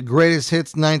it off the Greatest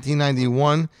Hits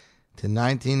 1991 to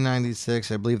 1996.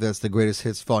 I believe that's the Greatest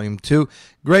Hits Volume 2.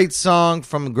 Great song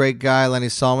from a great guy, Lenny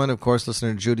Solomon. Of course,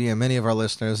 listener Judy and many of our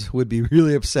listeners would be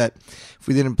really upset if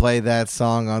we didn't play that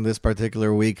song on this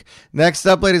particular week. Next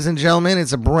up, ladies and gentlemen,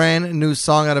 it's a brand new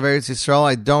song out of Eretz Yisrael.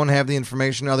 I don't have the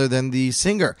information other than the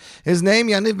singer. His name,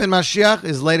 Yaniv Ben Mashiach,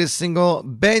 his latest single,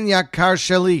 Ben Yakar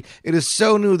Sheli. It is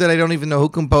so new that I don't even know who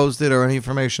composed it or any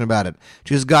information about it.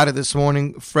 Just got it this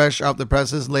morning, fresh off the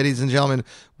presses. Ladies and gentlemen,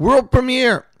 world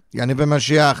premiere. Yaniv Ben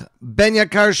Mashiach, Ben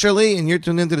Yakar Sheli, and you're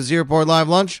tuned into the Z Report Live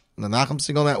Lunch on the Nachum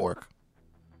Segal Network.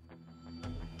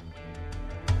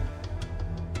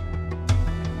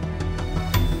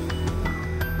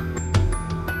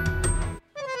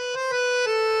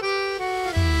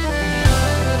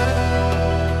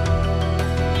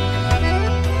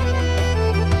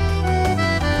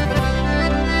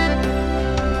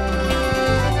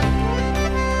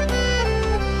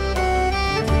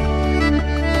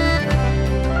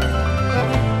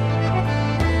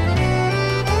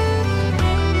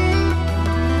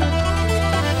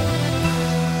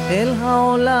 אל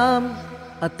העולם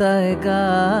אתה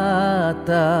הגעת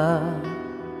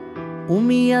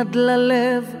ומיד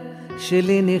ללב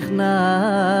שלי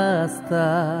נכנסת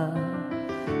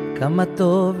כמה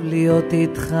טוב להיות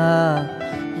איתך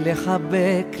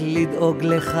לחבק, לדאוג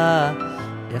לך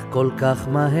איך כל כך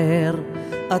מהר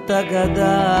אתה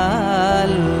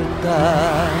גדלת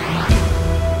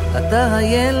אתה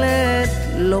הילד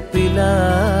לא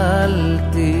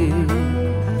פיללתי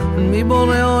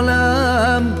מבורא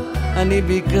עולם אני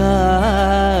ביקשתי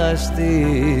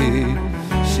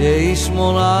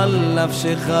שישמור על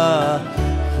נפשך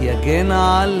יגן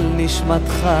על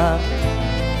נשמתך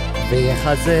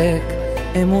ויחזק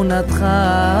אמונתך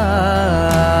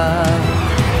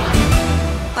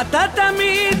אתה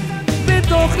תמיד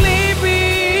בתוך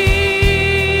ליבי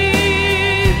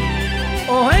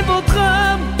אוהב אותך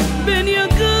בן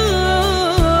יקר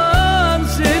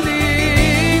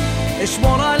שלי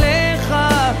אשמור עליך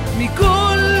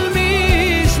מכל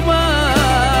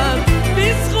משמר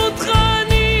בזכותך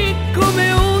אני כה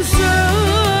מאושר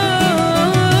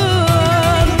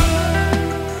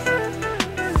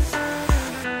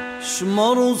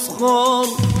שמור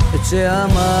וזכור את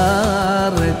שאמרתי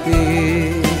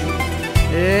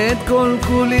את כל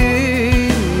כולי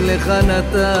לך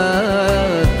נתתי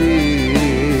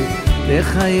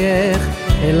לחייך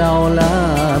אל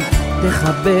העולם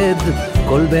תכבד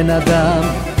כל בן אדם,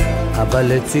 אבל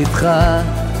לצדך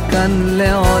כאן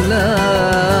לעולם.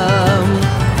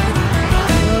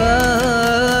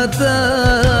 אתה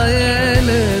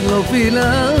ילד לא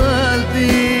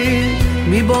פיללתי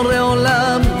מבורא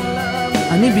עולם,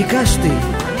 אני ביקשתי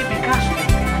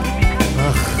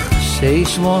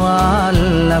שישמור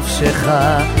על נפשך,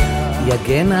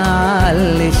 יגן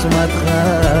על נשמתך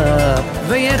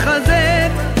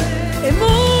ויחזק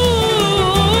אמונך.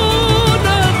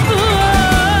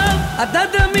 אתה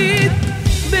תמיד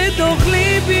בתוך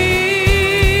ליבי,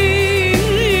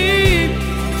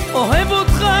 אוהב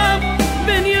אותך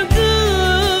בן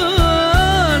יקר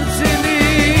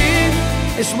שלי,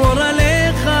 אשמור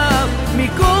עליך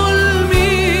מכל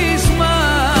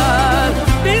משמר,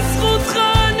 בזכותך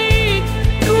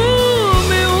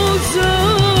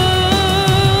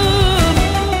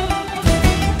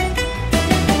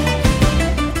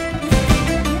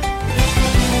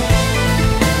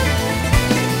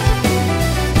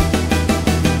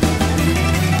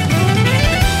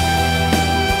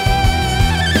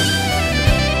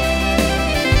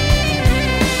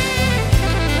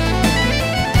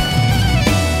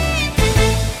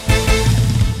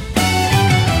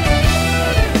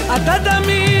אתה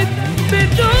תמיד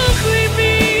בתוך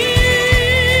ליבי,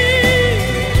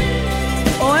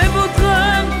 אוהב אותך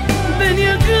בן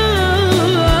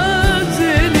יקר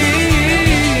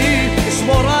שלי,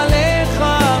 אשמור עליך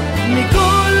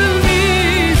מכל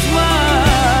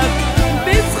משמר,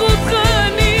 בזכותך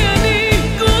אני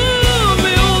כה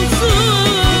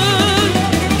מאושר.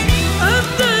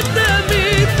 אתה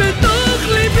תמיד בתוך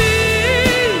ליבי,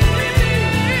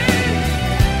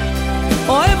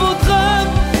 אוהב אותך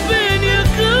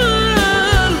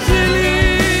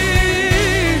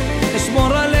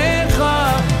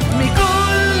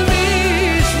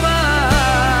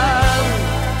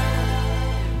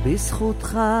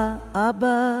בזכותך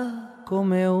אבא כה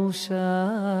מאושר.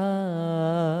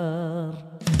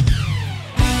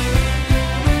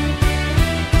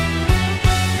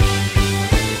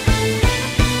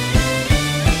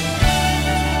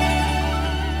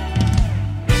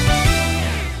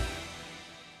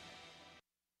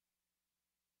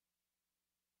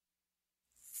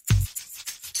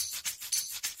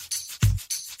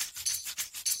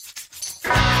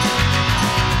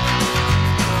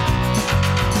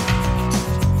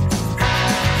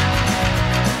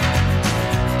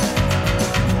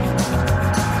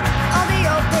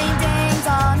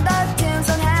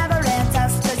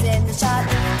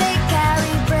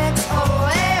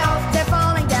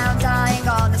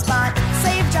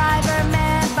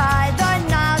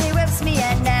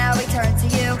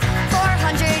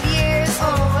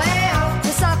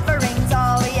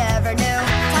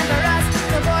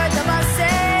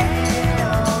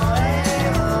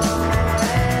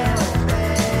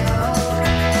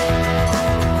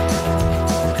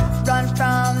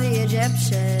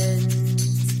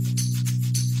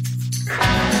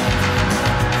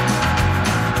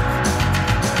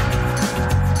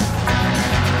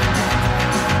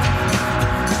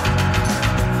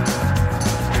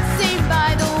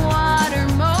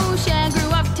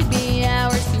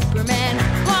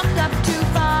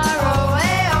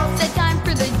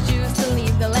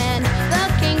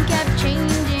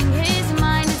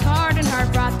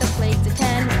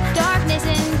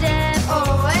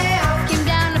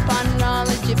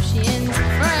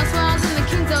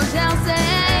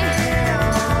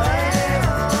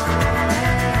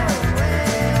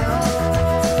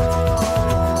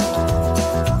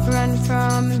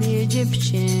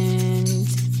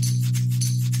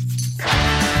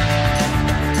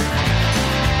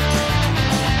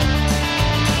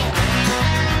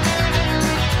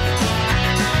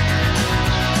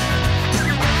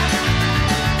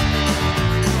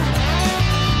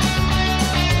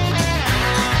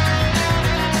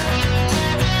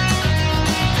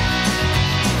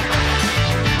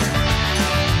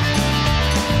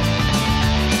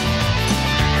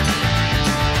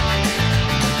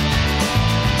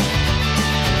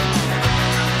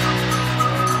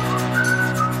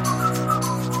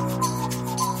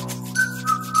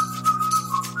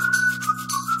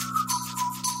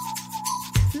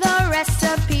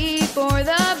 recipe for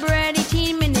the bread,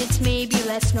 18 minutes, maybe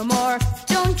less, no more.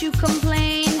 Don't you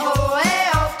complain. Oh, hey,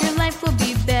 oh. Your life will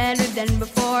be better than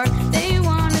before. They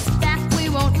want us back, we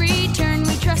won't return.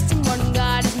 We trust in one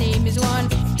God, his name is one.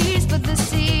 He split the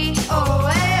sea. Oh,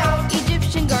 hey, oh.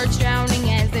 Egyptian guards drowning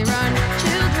as they run.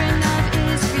 Children of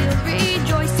Israel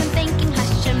rejoice and thanking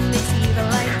Hashem, they see the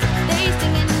light. They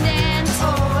sing and dance.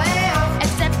 Oh, hey, oh.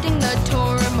 Accepting the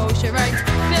Torah Moshe writes.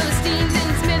 Philistines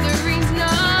and smithereens know.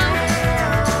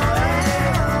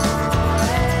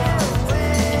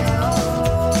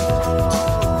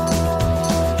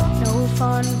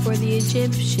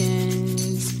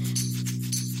 Egyptians.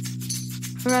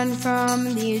 Run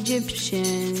from the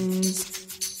Egyptians.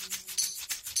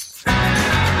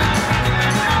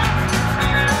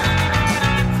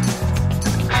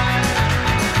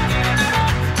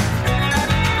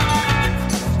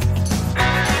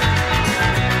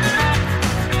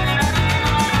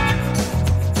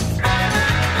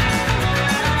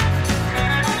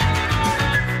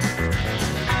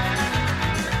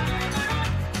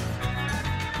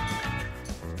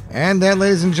 And that,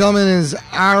 ladies and gentlemen, is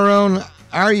Aaron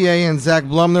Aryeh and Zach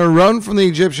Blumner, Run from the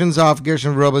Egyptians off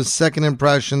Gershon Veroba's Second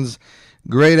Impressions.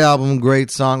 Great album,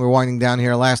 great song. We're winding down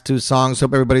here. Last two songs.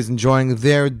 Hope everybody's enjoying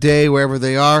their day wherever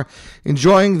they are.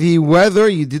 Enjoying the weather.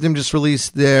 You did them just release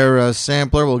their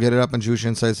sampler. We'll get it up on Jewish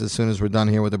Insights as soon as we're done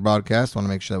here with the broadcast. Want to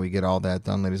make sure that we get all that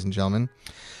done, ladies and gentlemen.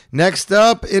 Next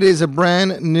up, it is a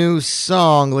brand new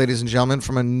song, ladies and gentlemen,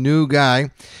 from a new guy.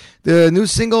 The new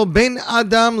single, Ben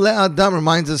Adam LeAdam,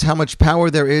 reminds us how much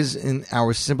power there is in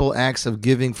our simple acts of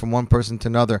giving from one person to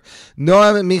another.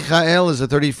 Noam Michael is a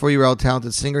 34-year-old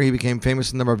talented singer. He became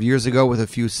famous a number of years ago with a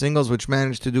few singles, which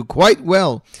managed to do quite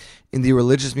well in the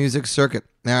religious music circuit.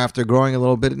 Now, after growing a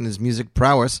little bit in his music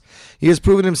prowess, he has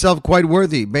proven himself quite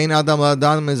worthy. Ben Adam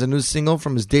LeAdam is a new single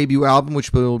from his debut album,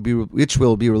 which will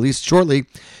be released shortly.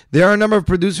 There are a number of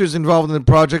producers involved in the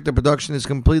project. The production is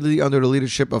completely under the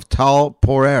leadership of Tal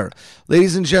Porer.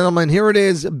 Ladies and gentlemen, here it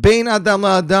is, Ben Adam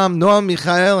LeAdam, Noam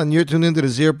Michael, and you're tuned into the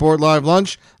Z Report Live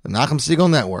Lunch, the Nachum Segal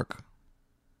Network.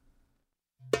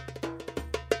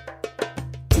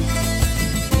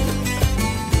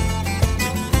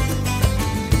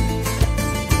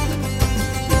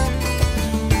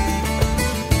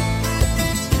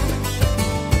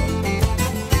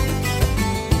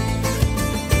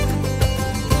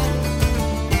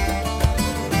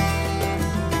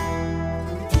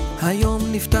 היום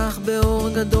נפתח באור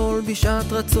גדול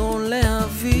בשעת רצון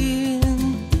להבין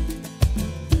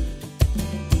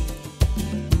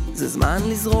זה זמן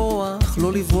לזרוח,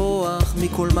 לא לברוח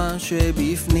מכל מה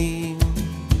שבפנים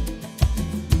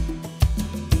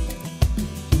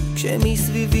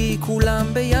כשמסביבי כולם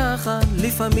ביחד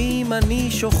לפעמים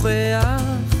אני שוכח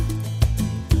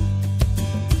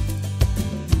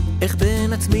איך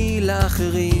בין עצמי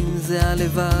לאחרים זה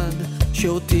הלבד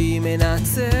שאותי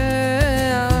מנצח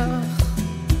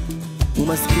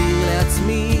ומזכיר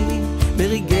לעצמי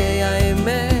ברגעי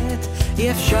האמת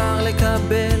אי אפשר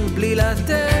לקבל בלי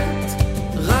לתת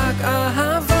רק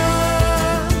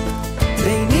אהבה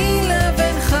ביני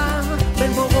לבינך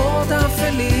בין בורות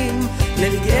אפלים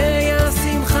לרגעי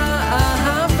השמחה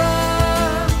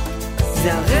אהבה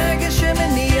זה הרגע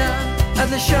שמניע עד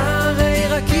לשערי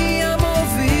רקיע מוביל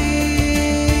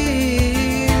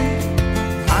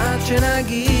עד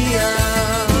שנגיע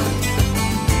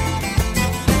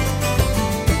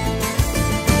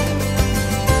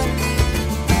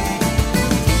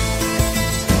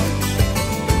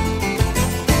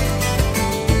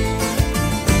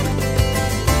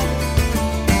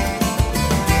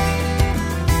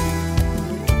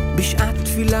בשעת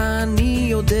תפילה אני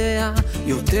יודע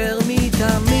יותר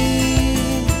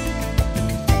מתמיד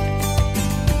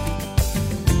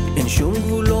אין שום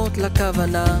גבולות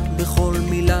לכוונה בכל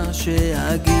מילה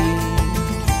שאגיד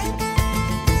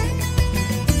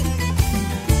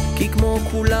כי כמו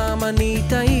כולם אני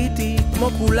טעיתי כמו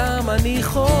כולם אני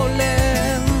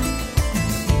חולם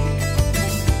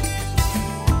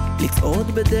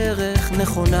לצעוד בדרך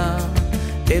נכונה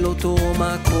אל אותו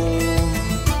מקום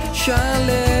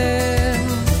שלם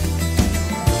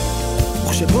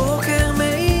וכשבוקר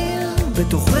מאיר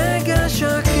בתוך רגע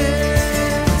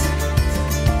שקט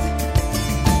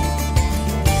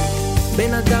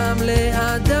בין אדם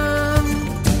לאדם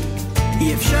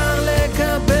אי אפשר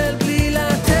לקבל בלי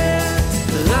לתת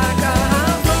רק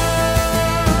אהבה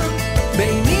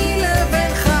ביני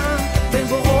לבינך בין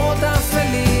בורות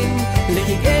אפלים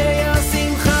לרגעי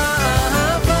השמחה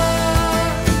אהבה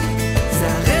זה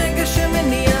הרגע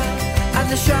שמניע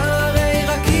עד לשערי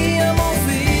רקיע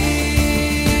מוביל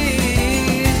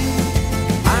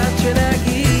עד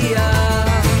שנגיע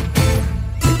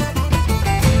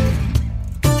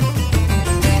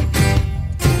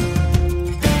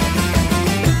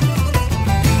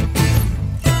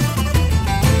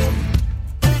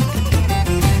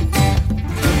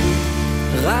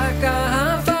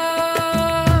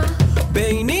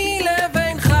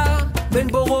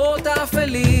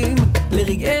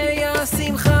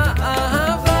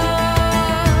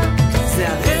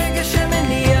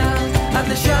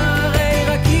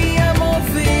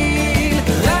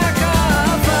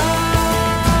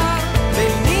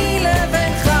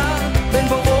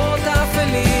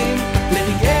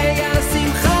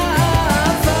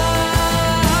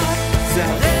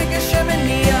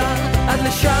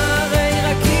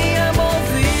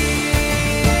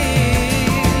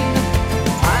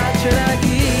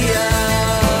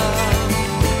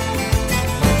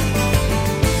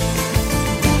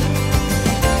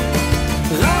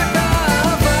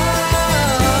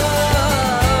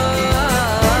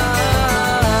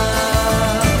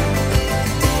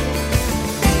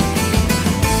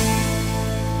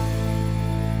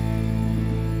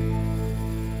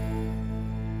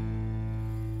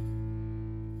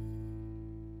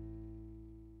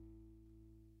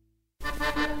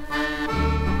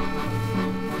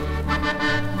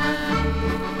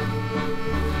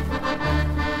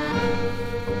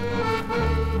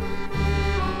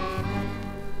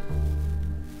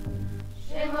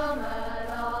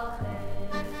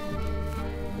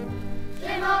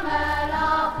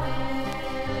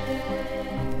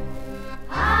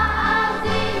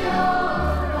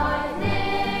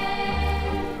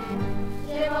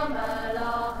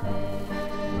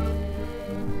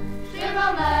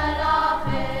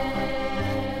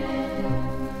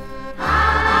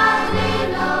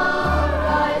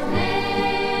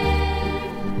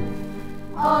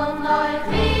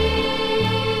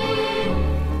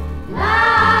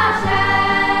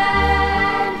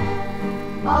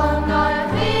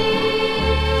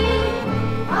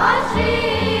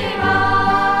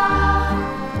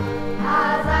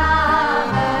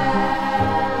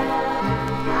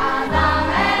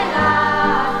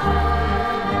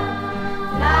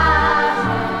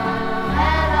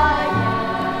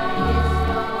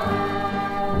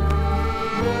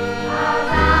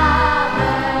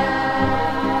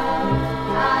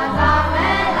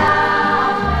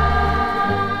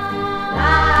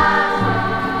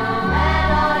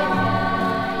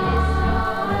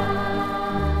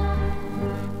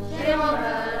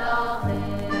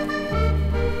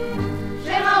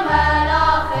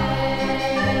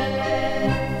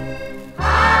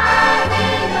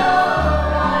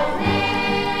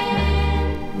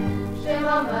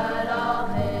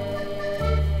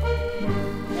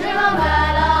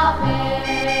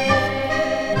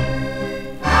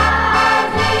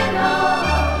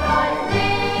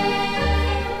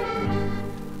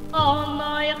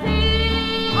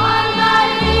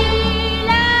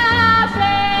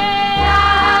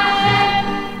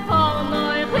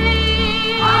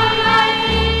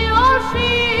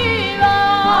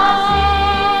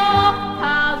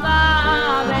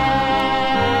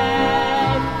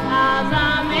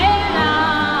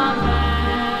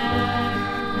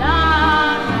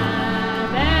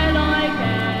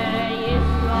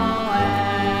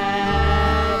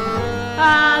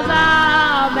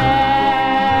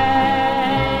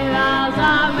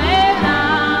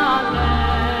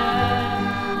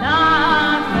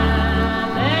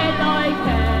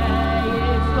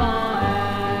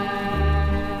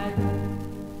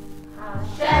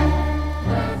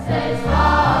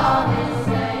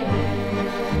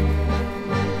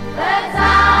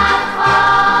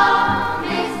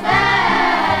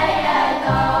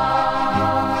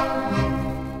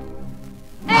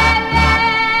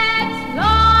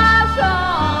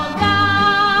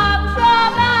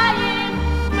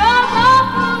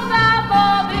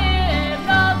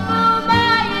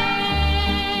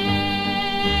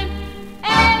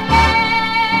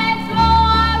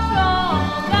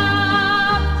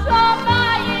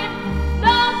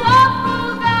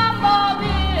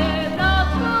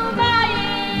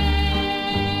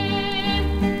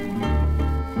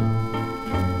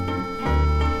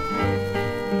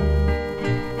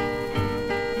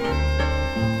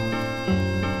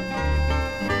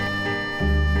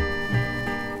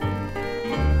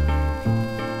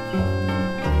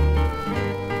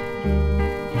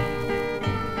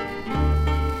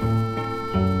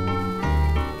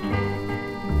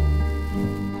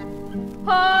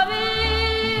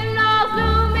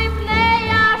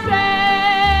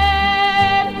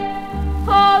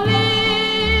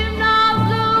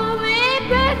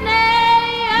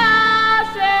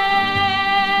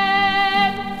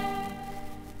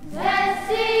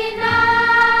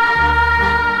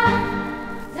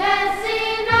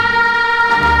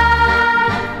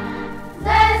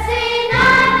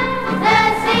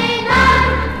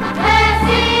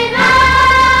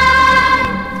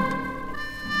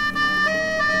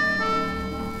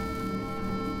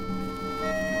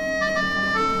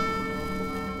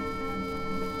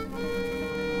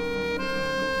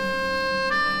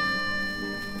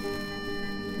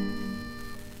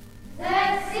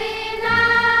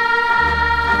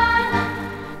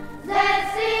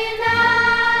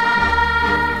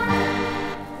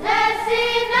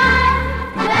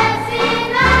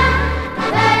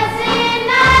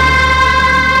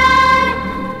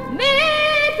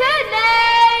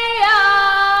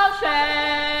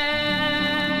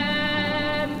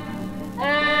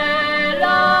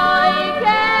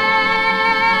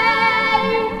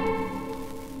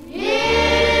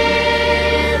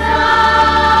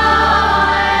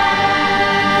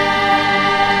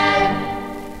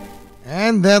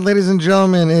And that, ladies and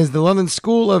gentlemen, is the London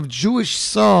School of Jewish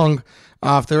Song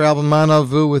off their album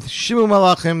Manavu with Shimu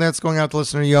Malachim. That's going out to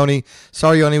listener Yoni.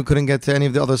 Sorry, Yoni, we couldn't get to any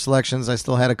of the other selections. I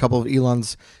still had a couple of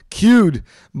Elons queued.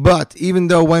 But even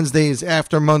though Wednesday is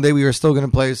after Monday, we are still going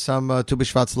to play some Tu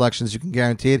B'Shvat selections. You can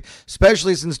guarantee it,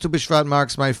 especially since Tu B'Shvat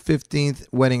marks my 15th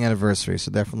wedding anniversary.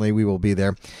 So definitely we will be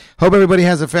there. Hope everybody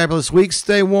has a fabulous week.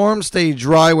 Stay warm, stay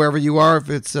dry wherever you are. If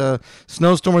it's a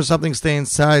snowstorm or something, stay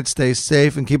inside, stay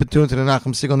safe, and keep it tuned to the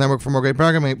Nachum Segal Network for more great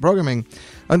programming.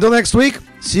 Until next week,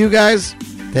 see you guys.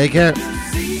 Take care.